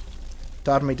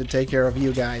taught me to take care of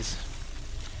you guys.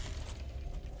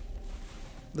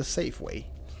 The safe way.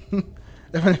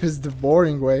 Even if it's the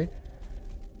boring way.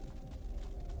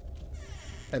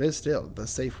 It is still the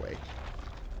safe way.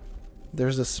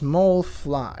 There's a small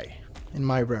fly in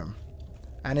my room.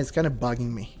 And it's kind of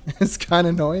bugging me. It's kind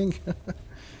of annoying.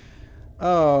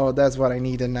 Oh, that's what I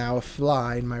needed now. A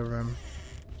fly in my room.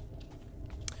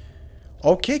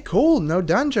 Okay, cool. No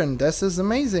dungeon. This is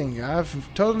amazing.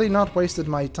 I've totally not wasted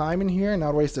my time in here.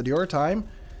 Not wasted your time.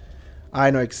 I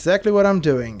know exactly what I'm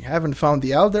doing. Haven't found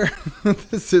the Elder.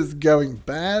 This is going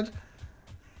bad.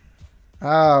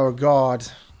 Oh, God.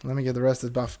 Let me get the rest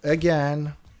of the buff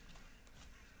again.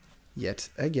 Yet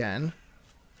again.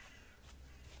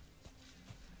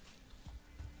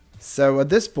 So at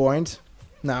this point...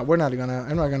 Nah, I'm not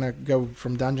gonna go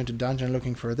from dungeon to dungeon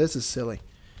looking for... This is silly.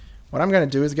 What I'm gonna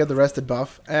do is get the rested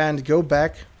buff and go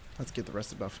back... Let's get the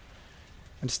rested buff.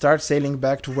 And start sailing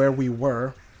back to where we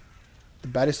were. The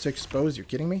bed is too exposed. You're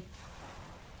kidding me?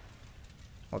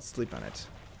 Let's sleep on it.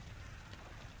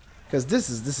 Because this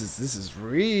is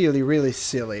really, really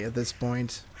silly at this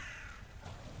point.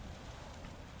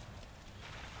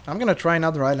 I'm gonna try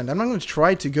another island. I'm not gonna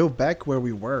try to go back where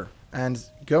we were and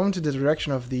go into the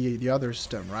direction of the other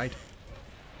stone, right?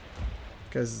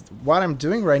 Because what I'm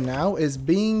doing right now is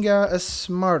being a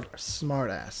smart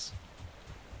ass.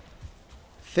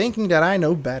 Thinking that I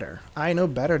know better. I know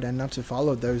better than not to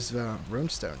follow those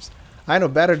runestones. I know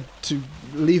better to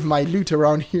leave my loot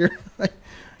around here.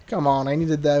 Come on, I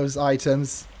needed those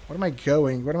items. Where am I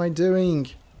going? What am I doing?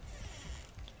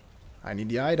 I need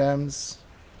the items.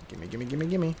 Gimme, gimme, gimme,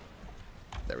 gimme.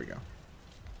 There we go.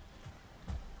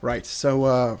 Right,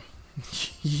 so,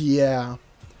 yeah.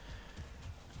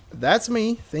 That's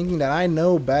me, thinking that I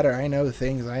know better. I know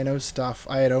things, I know stuff.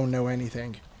 I don't know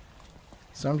anything.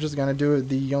 So I'm just gonna do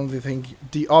the only thing,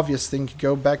 the obvious thing,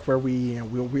 go back where we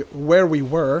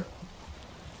were.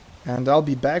 And I'll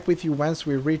be back with you once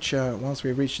we reach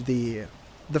the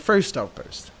first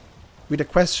outpost with a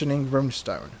questioning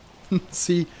runestone.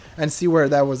 see where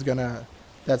that's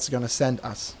gonna send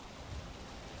us.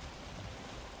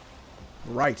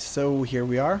 Right, so here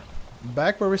we are,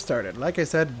 back where we started. Like I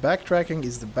said, backtracking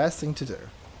is the best thing to do.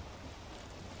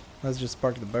 Let's just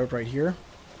park the boat right here.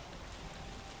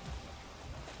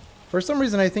 For some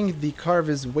reason I think the carve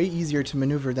is way easier to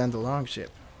maneuver than the longship.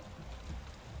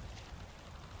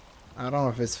 I don't know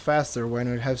if it's faster when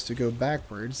it has to go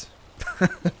backwards.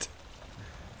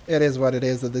 It is what it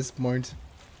is at this point.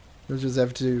 You'll just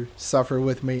have to suffer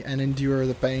with me and endure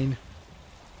the pain.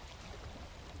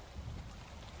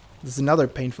 This is another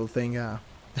painful thing that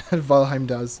Valheim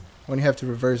does when you have to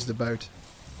reverse the boat.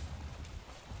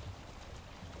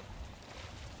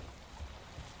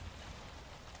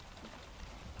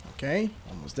 Okay,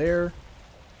 almost there.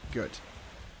 Good.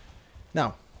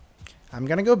 Now, I'm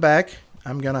gonna go back.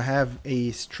 I'm gonna have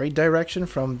a straight direction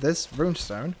from this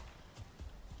runestone.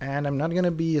 And I'm not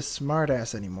gonna be a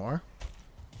smartass anymore.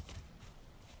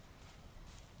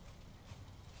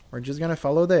 We're just gonna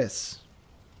follow this.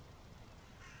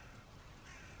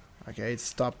 Okay, it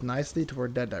stopped nicely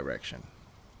toward that direction.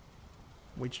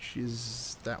 Which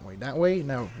is that way. That way?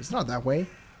 No, it's not that way.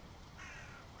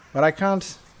 But I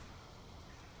can't...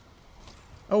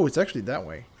 Oh, it's actually that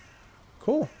way.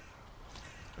 Cool.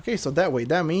 Okay, so that way,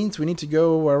 that means we need to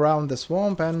go around the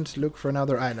swamp and look for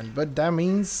another island. But that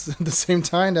means at the same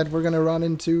time that we're gonna run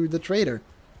into the trader.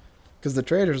 Because the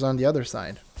trader's on the other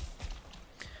side.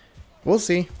 We'll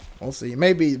see. We'll see.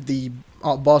 Maybe the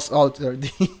boss altar,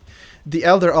 the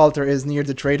elder altar is near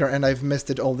the trader and I've missed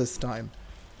it all this time.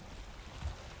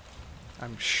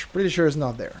 I'm pretty sure it's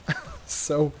not there.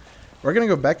 So we're gonna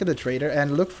go back to the trader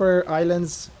and look for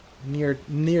islands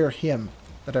near him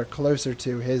that are closer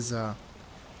to his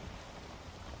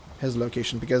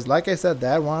location, because like I said,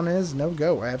 that one is no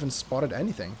go. I haven't spotted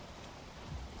anything.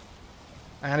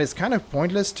 And it's kind of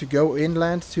pointless to go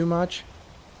inland too much.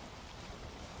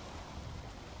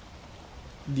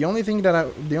 The only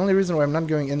reason why I'm not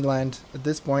going inland at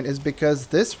this point is because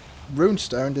this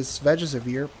runestone, this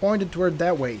Vegesavir, pointed toward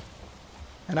that way.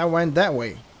 And I went that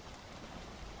way.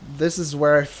 This is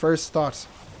where I first thought.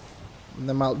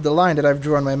 The line that I've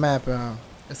drawn on my map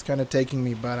is kind of taking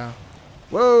me, but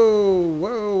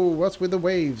whoa, what's with the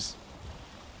waves?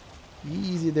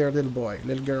 Easy there, little boy,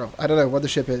 little girl. I don't know what the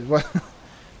ship is. What?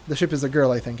 The ship is a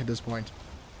girl, I think, at this point.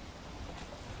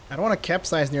 I don't want to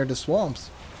capsize near the swamps.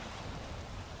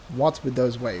 What's with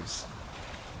those waves?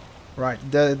 Right,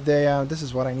 this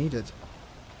is what I needed.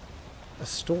 A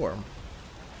storm.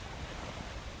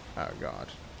 Oh god.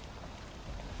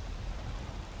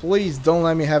 Please don't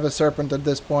let me have a serpent at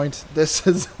this point. This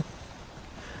is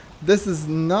this is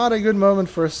not a good moment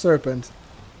for a serpent.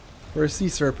 For a sea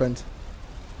serpent.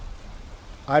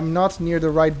 I'm not near the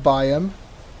right biome.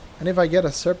 And if I get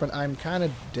a serpent, I'm kind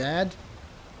of dead.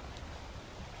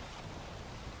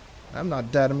 I'm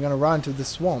not dead. I'm gonna run to the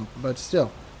swamp, but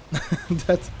still.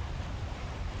 that's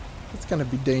gonna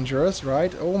be dangerous,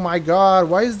 right? Oh my god,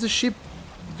 why is the ship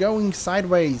going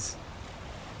sideways?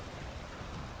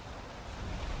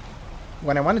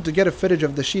 When I wanted to get a footage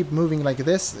of the sheep moving like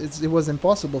this, it was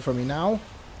impossible for me. Now,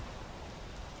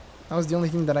 that was the only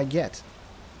thing that I get.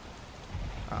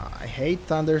 I hate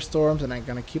thunderstorms, and I'm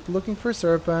gonna keep looking for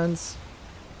serpents.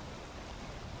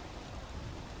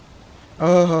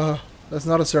 That's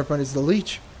not a serpent, it's the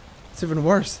leech. It's even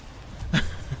worse.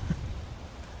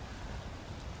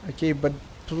 Okay, but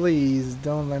please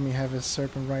don't let me have a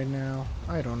serpent right now.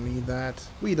 I don't need that.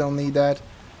 We don't need that.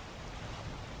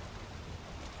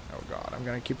 Oh god, I'm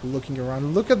gonna keep looking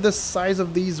around. Look at the size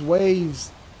of these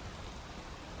waves.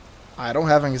 I don't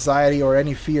have anxiety or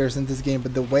any fears in this game,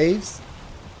 but the waves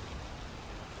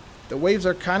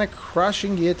are kind of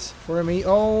crushing it for me.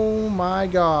 Oh my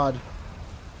god.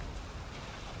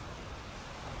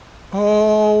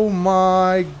 Oh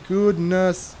my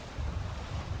goodness.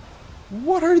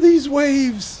 What are these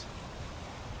waves?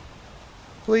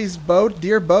 Please, boat,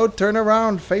 dear boat, turn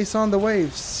around, face on the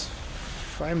waves.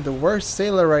 I'm the worst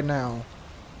sailor right now.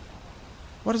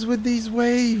 What is with these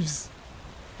waves?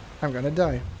 I'm gonna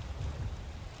die.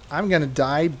 I'm gonna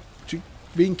die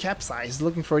being capsized,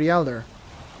 looking for the elder.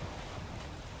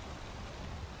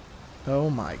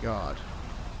 Oh my god.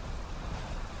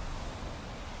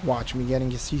 Watch me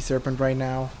getting a sea serpent right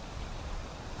now.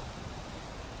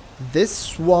 This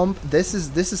swamp,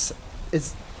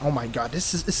 it's oh my god,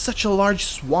 it's such a large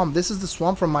swamp. This is the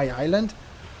swamp from my island.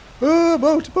 Oh,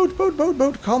 boat.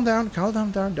 Calm down,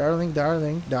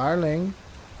 darling.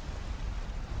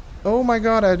 Oh my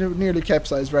god, I nearly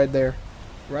capsized right there.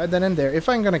 Right then and there. If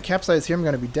I'm gonna capsize here, I'm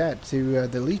gonna be dead to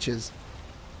the leeches.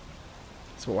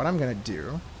 So what I'm gonna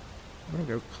do, I'm gonna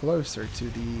go closer to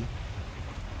the...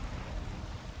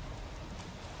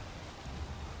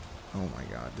 Oh my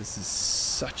god, this is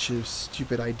such a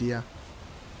stupid idea.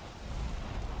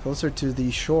 Closer to the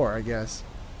shore, I guess.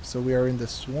 So we are in the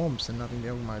swamps and nothing.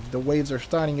 Oh my, the waves are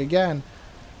starting again.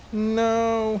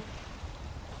 No.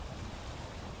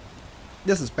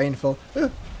 This is painful.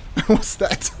 What's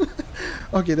that?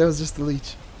 Okay, that was just the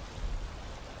leech.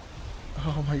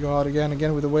 Oh my god,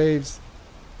 again with the waves.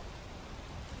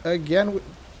 Again with...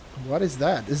 What is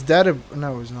that? Is that a...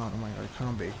 No, it's not. Oh my god, it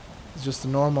can't be. It's just a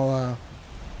normal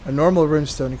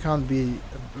runestone. It can't be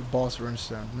a boss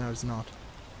runestone. No, it's not.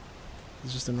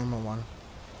 It's just a normal one.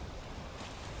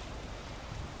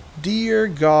 Dear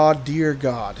God, dear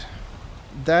God.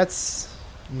 That's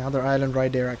another island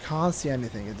right there. I can't see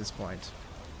anything at this point.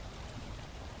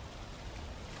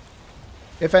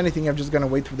 If anything, I'm just gonna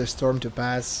wait for the storm to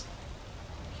pass.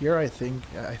 Here, I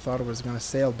thought it was gonna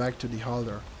sail back to the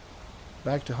Halder.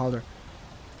 Back to Halder.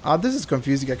 This is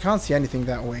confusing. I can't see anything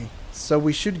that way. So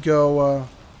we should go...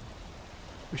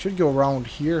 we should go around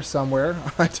here somewhere.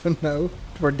 I don't know.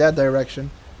 Toward that direction.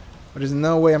 But there's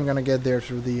no way I'm gonna get there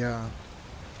through the...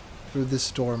 through this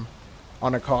storm.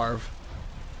 On a carve.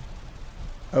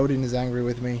 Odin is angry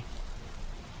with me.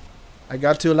 I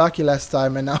got too lucky last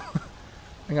time and now...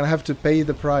 I'm gonna have to pay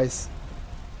the price.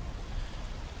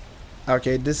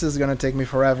 Okay, this is gonna take me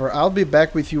forever. I'll be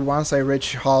back with you once I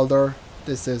reach Haldor.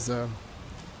 This is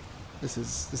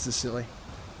silly.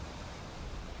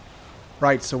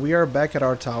 Right, so we are back at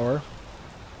our tower.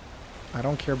 I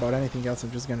don't care about anything else.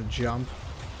 I'm just gonna jump.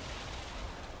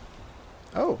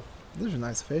 Oh, there's a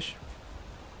nice fish.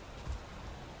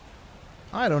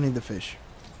 I don't need the fish.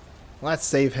 Let's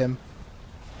save him.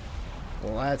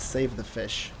 Let's save the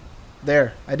fish.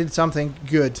 There, I did something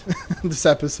good this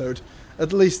episode.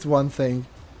 At least one thing.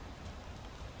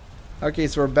 Okay,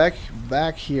 so we're back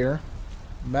here.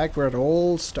 Back where it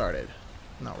all started.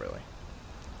 Not really.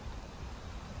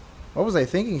 What was I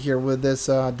thinking here with this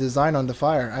design on the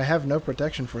fire? I have no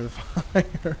protection for the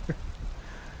fire.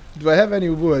 Do I have any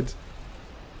wood?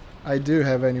 I do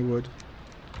have any wood.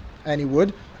 Any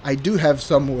wood? I do have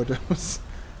some wood.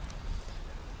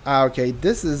 Okay,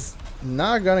 this is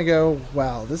not gonna go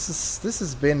well. This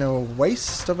has been a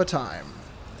waste of a time.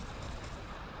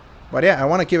 But yeah, I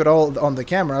want to keep it all on the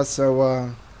camera,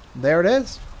 so there it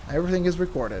is. Everything is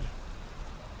recorded.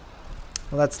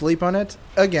 Let's sleep on it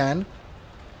again.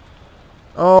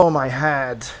 Oh my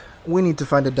head. We need to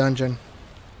find a dungeon.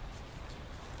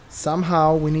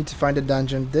 Somehow we need to find a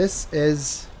dungeon. This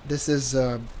is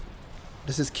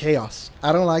chaos.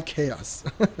 I don't like chaos.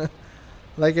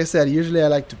 Like I said, usually I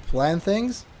like to plan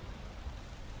things.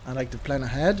 I like to plan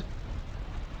ahead.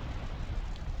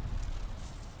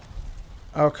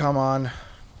 Oh, come on.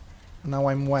 Now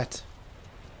I'm wet.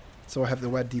 So I have the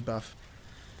wet debuff.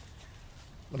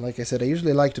 But like I said, I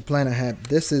usually like to plan ahead.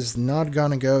 This is not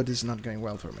gonna go. This is not going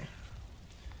well for me.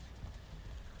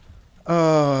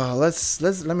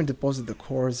 Let me deposit the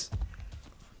cores.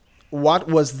 What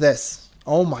was this?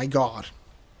 Oh my god.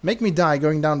 Make me die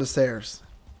going down the stairs.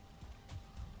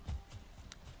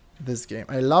 This game.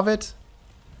 I love it.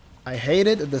 I hate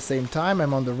it at the same time.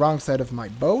 I'm on the wrong side of my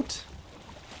boat.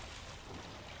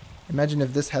 Imagine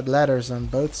if this had ladders on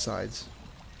both sides.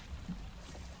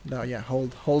 No, yeah,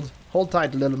 hold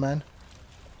tight, little man.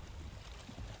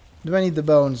 Do I need the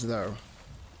bones, though?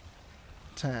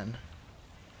 10.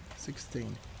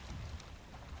 16.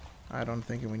 I don't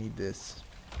think we need this.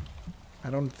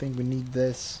 I don't think we need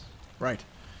this. Right.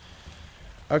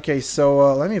 Okay,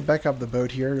 so let me back up the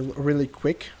boat here really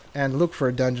quick and look for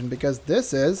a dungeon, because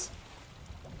this is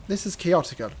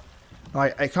chaotical.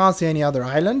 I can't see any other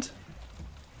island.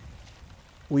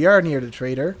 We are near the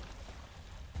trader.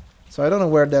 So I don't know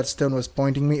where that stone was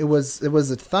pointing me. It was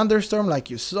a thunderstorm like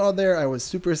you saw there. I was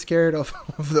super scared of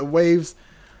the waves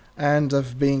and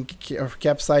of being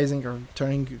capsizing or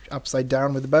turning upside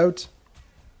down with the boat.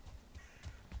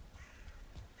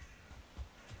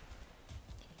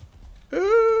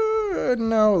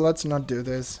 No, let's not do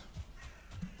this.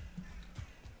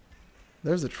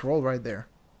 There's a troll right there.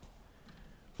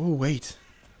 Oh, wait.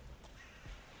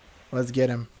 Let's get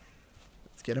him.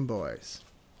 Let's get him, boys.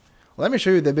 Let me show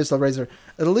you the Abyssal Razor.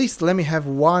 At least let me have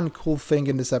one cool thing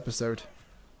in this episode.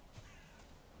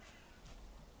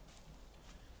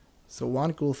 So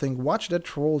one cool thing. Watch that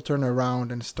troll turn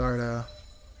around and start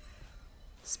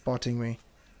spotting me.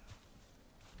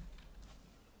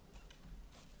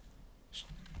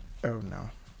 Oh no.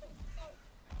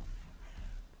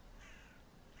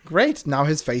 Great, now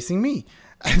he's facing me.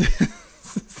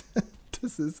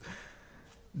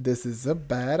 This is a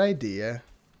bad idea.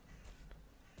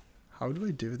 How do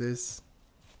I do this?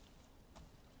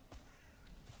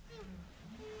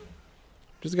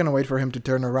 Just gonna wait for him to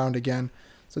turn around again.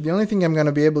 So the only thing I'm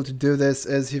gonna be able to do this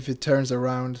is if it turns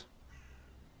around.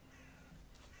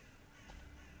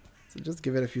 So just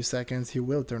give it a few seconds. He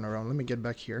will turn around. Let me get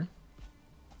back here.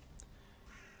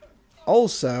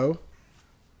 Also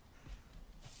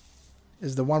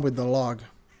is the one with the log.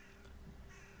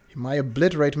 He might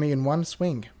obliterate me in one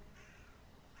swing.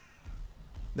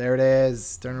 There it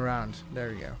is. Turn around. There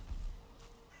we go.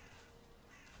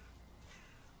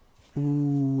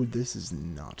 Ooh, this is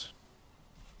not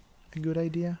a good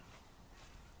idea.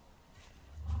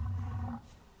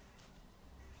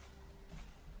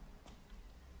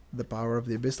 The power of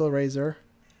the Abyssal Razor.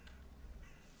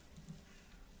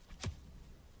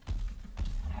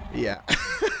 Yeah.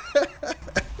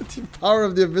 The power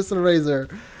of the Abyssal Razor.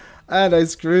 And I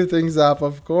screw things up.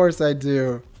 Of course I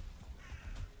do.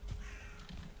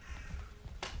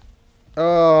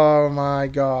 Oh my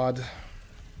god.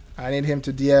 I need him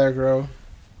to de-aggro.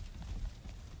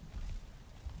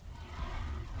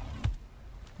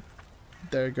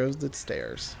 There goes the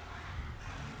stairs.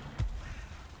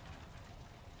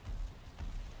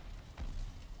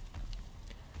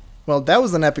 Well, that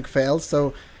was an epic fail,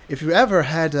 so if you ever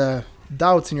had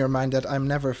doubts in your mind that I'm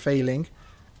never failing,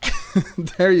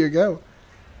 there you go.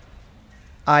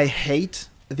 I hate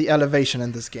the elevation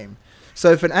in this game.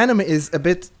 So if an enemy is a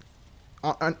bit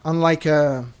on like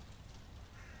a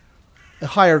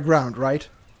higher ground, right?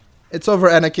 It's over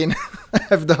Anakin. I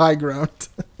have the high ground.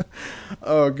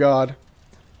 Oh god.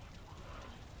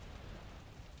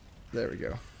 There we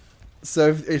go. So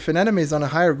if an enemy is on a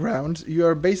higher ground, you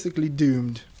are basically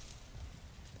doomed.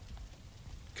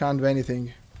 Can't do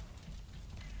anything.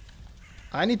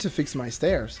 I need to fix my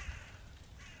stairs.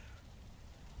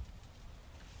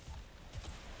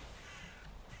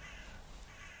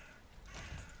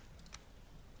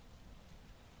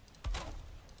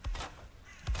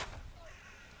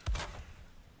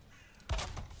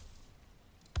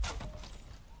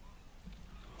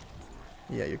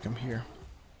 Yeah, you come here.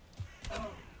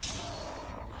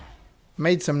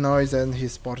 Made some noise and he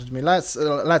spotted me.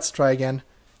 Let's try again.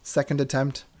 Second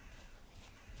attempt.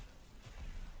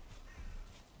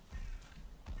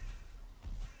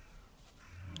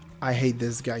 I hate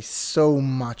this guy so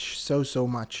much, so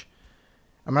much.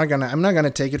 I'm not gonna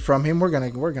take it from him. We're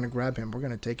gonna grab him. We're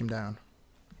gonna take him down.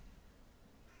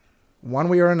 One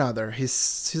way or another.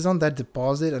 He's on that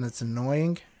deposit and it's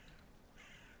annoying.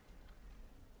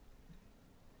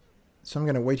 So I'm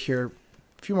gonna wait here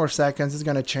a few more seconds. He's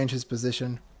gonna change his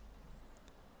position.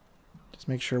 Just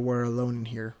make sure we're alone in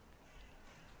here.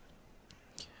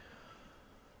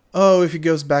 Oh, if he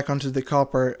goes back onto the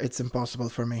copper, it's impossible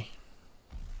for me.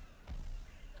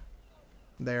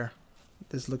 There.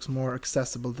 This looks more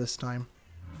accessible this time.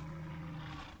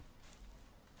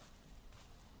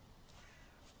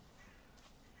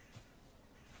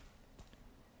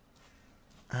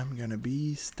 I'm gonna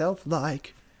be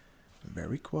stealth-like.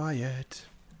 Very quiet.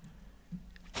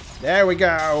 There we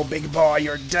go, big boy,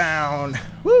 you're down.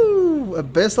 Woo!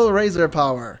 Abyssal Razor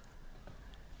power.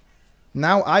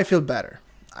 Now I feel better.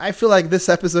 I feel like this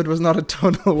episode was not a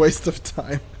total waste of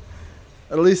time.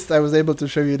 At least I was able to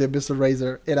show you the Abyssal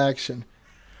Razor in action.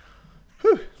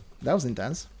 Whew, that was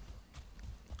intense.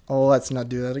 Oh, let's not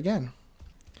do that again.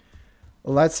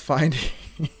 Let's find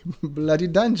a bloody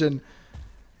dungeon.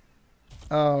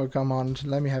 Oh, come on,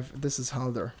 let me have... This is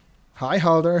Halder. Hi,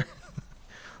 Halder.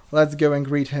 Let's go and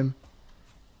greet him.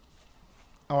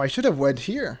 Oh, I should have went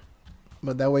here.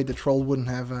 But that way the troll wouldn't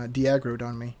have de-aggroed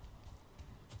on me.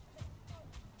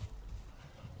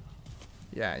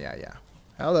 Yeah.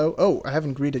 Hello. Oh, I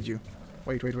haven't greeted you.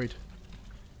 Wait.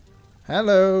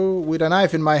 Hello, with a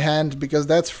knife in my hand, because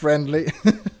that's friendly.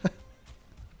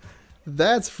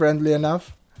 That's friendly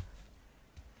enough.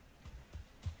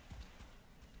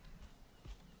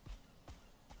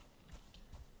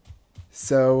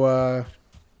 So,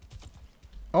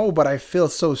 oh, but I feel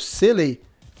so silly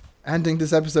ending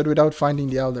this episode without finding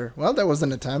the Elder. Well, that was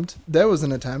an attempt.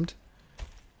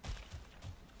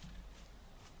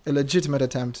 A legitimate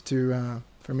attempt to,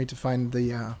 for me to find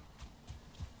the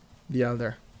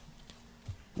Elder.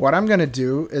 What I'm gonna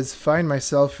do is find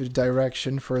myself a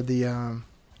direction for the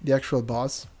actual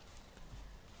boss.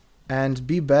 And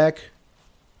be back.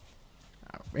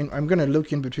 I'm gonna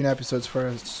look in between episodes for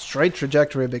a straight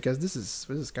trajectory because this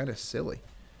is kind of silly,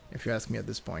 if you ask me at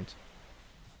this point.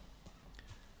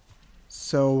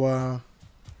 So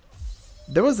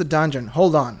there was a dungeon.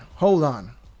 Hold on.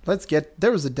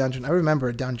 There was a dungeon. I remember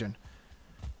a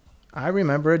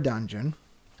dungeon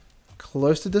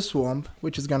close to the swamp,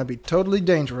 which is gonna be totally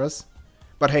dangerous.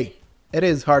 But hey, it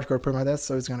is hardcore permadeath,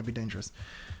 so it's gonna be dangerous.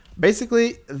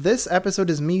 Basically, this episode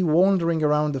is me wandering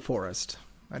around the forest.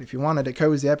 But if you wanted a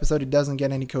cozy episode, it doesn't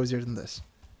get any cozier than this.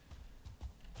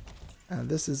 And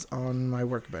this is on my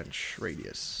workbench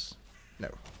radius. No,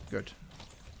 good.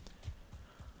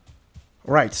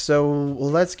 Right, so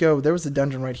let's go. There was a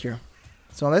dungeon right here.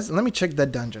 So let me check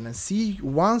that dungeon and see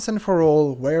once and for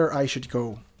all where I should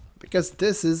go. Because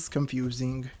this is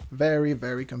confusing. Very,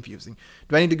 very confusing.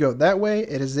 Do I need to go that way?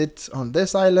 Is it on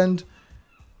this island?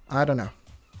 I don't know.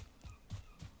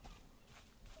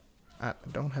 I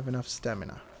don't have enough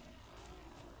stamina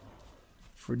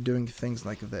for doing things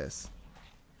like this.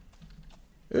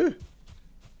 Ooh.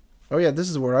 Oh yeah, this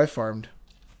is where I farmed.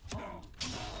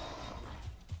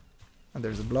 And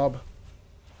there's a blob.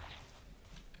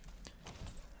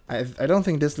 I don't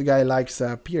think this guy likes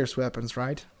pierce weapons,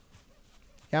 right?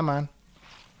 Come on.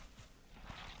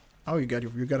 Oh, you got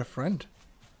a friend.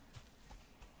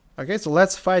 Okay, so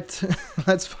let's fight.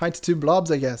 Let's fight two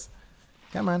blobs, I guess.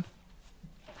 Come on.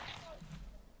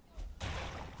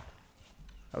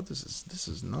 Oh, this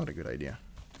is not a good idea.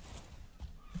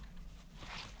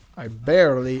 I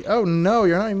barely... Oh no,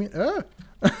 you're not even... Ah!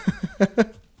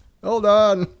 Hold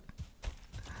on.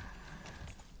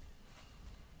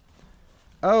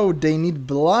 Oh, they need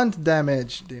blunt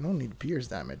damage. They don't need pierce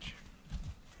damage.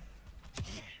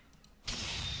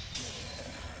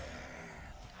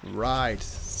 Right.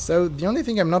 So the only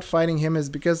thing I'm not fighting him is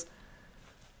because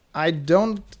I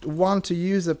don't want to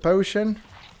use a potion.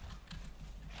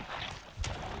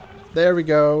 There we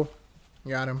go.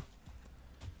 Got him.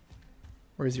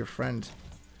 Where's your friend?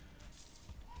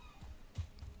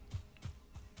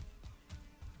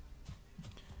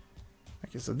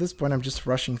 Okay, so at this point I'm just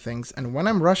rushing things. And when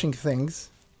I'm rushing things,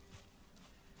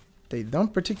 they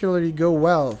don't particularly go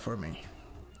well for me.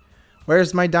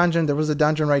 Where's my dungeon? There was a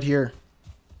dungeon right here.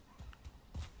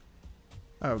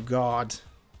 Oh god.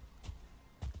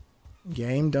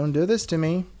 Game, don't do this to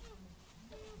me.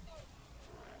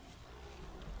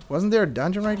 Wasn't there a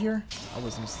dungeon right here?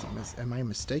 Am I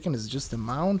mistaken? Is it just a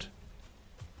mound?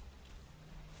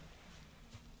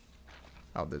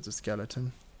 Oh, there's a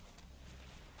skeleton.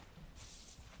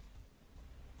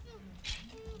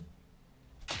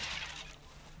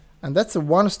 And that's a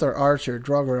 1-star archer,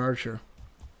 Draugr archer.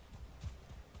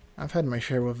 I've had my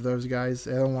share of those guys.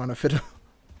 I don't want to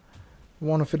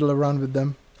fiddle around with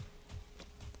them.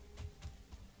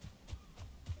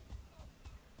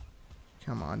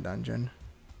 Come on, dungeon.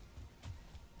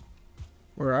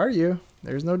 Where are you?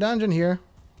 There's no dungeon here.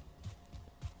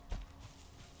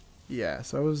 Yeah,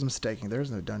 so I was mistaken.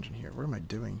 There's no dungeon here. What am I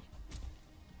doing?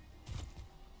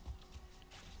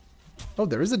 Oh,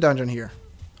 there is a dungeon here.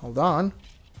 Hold on.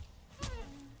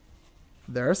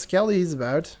 There are skellies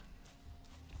about.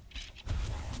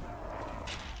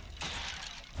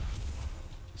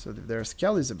 So if there are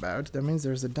skellies about, that means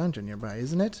there's a dungeon nearby,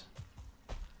 isn't it?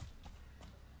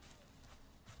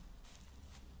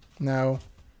 No.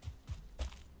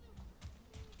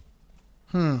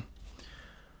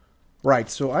 Right,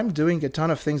 so I'm doing a ton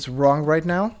of things wrong right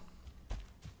now.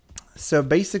 So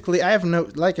basically, I have no,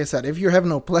 like I said, if you have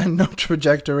no plan, no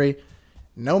trajectory,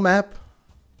 no map,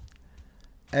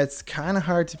 it's kind of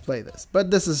hard to play this.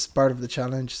 But this is part of the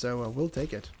challenge, so we'll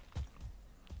take it.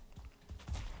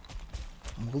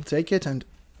 We'll take it, and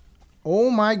oh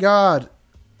my god,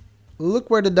 look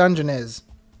where the dungeon is.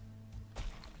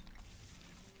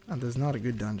 And there's not a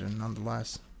good dungeon,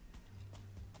 nonetheless.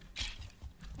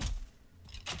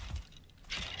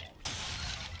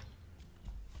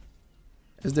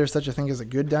 Is there such a thing as a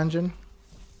good dungeon?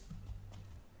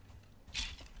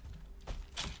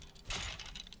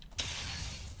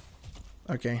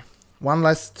 Okay, one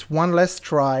less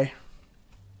try.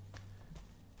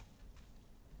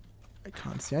 I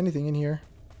can't see anything in here.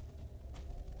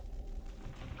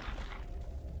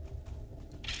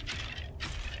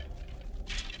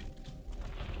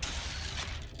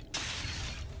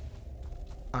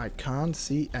 I can't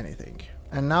see anything.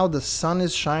 And now the sun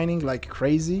is shining like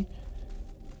crazy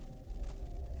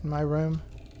in my room.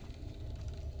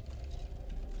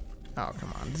 Oh,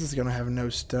 come on. This is gonna have no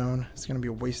stone. It's gonna be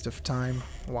a waste of time.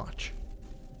 Watch.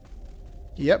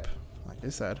 Yep, like I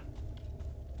said.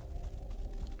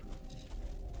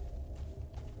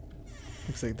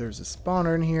 Looks like there's a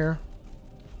spawner in here.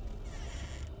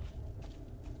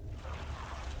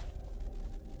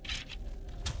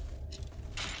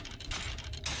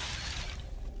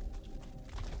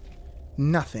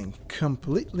 Nothing.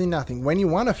 Completely nothing. When you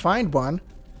want to find one,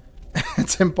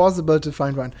 it's impossible to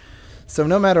find one. So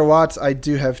no matter what, I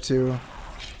do have to...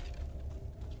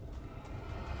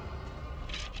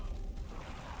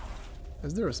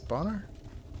 Is there a spawner?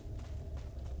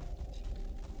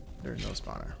 There's no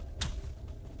spawner.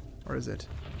 Or is it?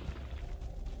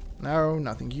 No,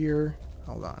 nothing here.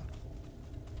 Hold on.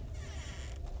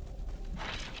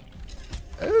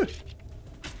 Ooh.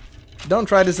 Don't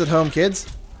try this at home, kids.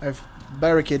 I've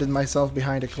barricaded myself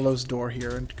behind a closed door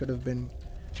here and could have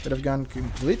gone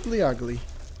completely ugly.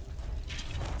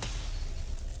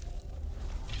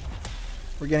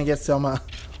 We're gonna get some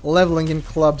leveling in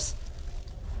clubs.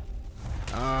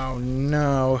 Oh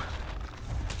no.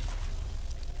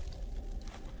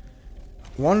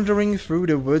 Wandering through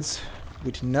the woods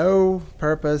with no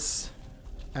purpose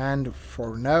and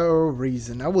for no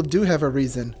reason. I will do have a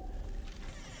reason.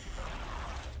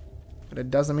 But it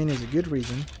doesn't mean it's a good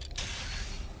reason.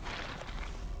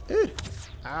 Ew.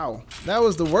 Ow. That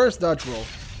was the worst dodge roll.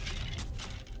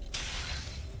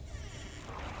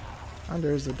 And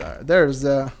there's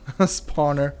a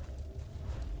spawner.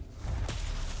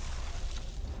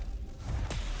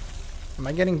 Am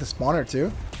I getting the spawner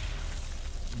too?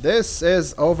 This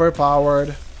is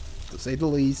overpowered, to say the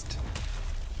least.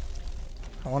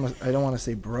 I don't want to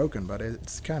say broken, but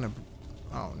it's kind of...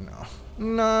 Oh no.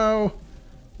 No!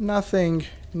 Nothing.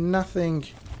 Nothing.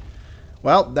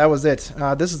 Well, that was it.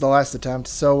 This is the last attempt,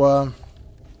 so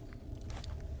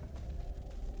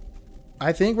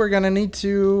I think we're gonna need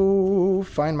to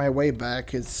find my way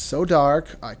back. It's so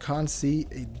dark, I can't see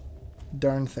a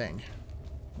darn thing.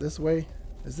 This way?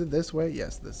 Is it this way?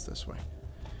 Yes, this way.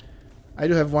 I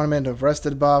do have 1 minute of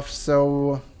rested buff,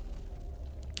 so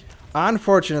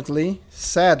unfortunately,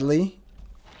 sadly,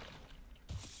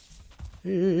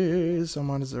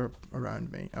 someone is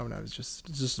around me. Oh no, it's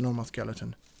just a normal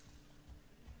skeleton.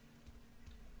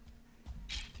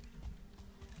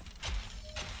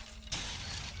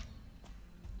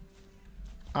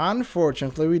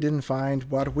 Unfortunately, we didn't find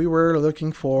what we were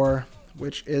looking for,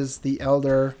 which is the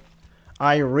Elder.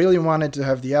 I really wanted to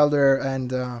have the Elder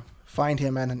and find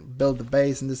him and build the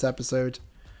base in this episode.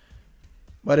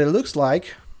 But it looks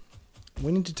like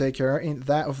we need to take care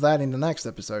of that in the next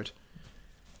episode.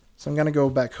 So I'm gonna go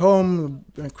back home,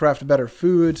 craft better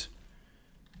food.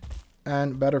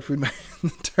 And better food,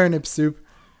 turnip soup.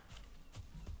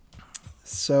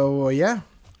 So yeah,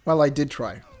 well, I did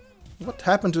try. What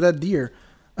happened to that deer?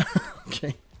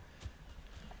 Okay.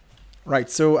 Right,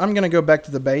 so I'm gonna go back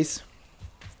to the base.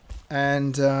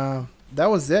 And that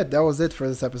was it. That was it for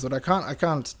this episode. I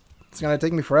can't. It's gonna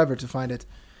take me forever to find it.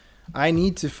 I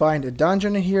need to find a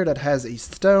dungeon in here that has a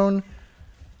stone,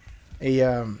 a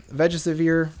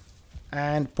Vegesivir,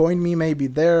 and point me maybe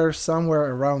there,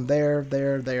 somewhere around there.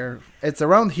 It's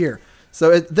around here.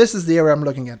 So this is the area I'm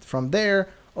looking at. From there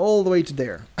all the way to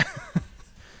there.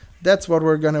 That's what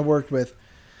we're gonna work with.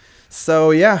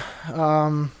 So yeah,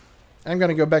 I'm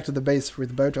gonna go back to the base with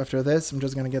the boat after this. I'm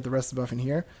just gonna get the rest of the buff in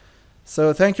here.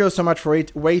 So thank you so much for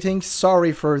waiting.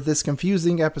 Sorry for this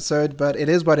confusing episode, but it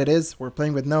is what it is. We're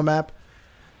playing with no map.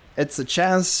 It's a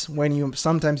chance when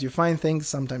sometimes you find things,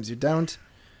 sometimes you don't.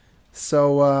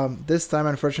 So this time,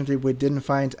 unfortunately, we didn't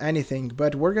find anything.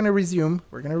 But we're gonna resume.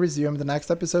 We're gonna resume the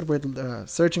next episode with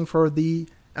searching for the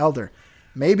Elder.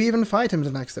 Maybe even fight him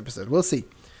the next episode. We'll see.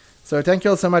 So thank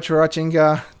you all so much for watching.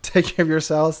 Take care of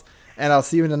yourselves, and I'll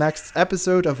see you in the next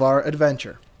episode of our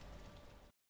adventure.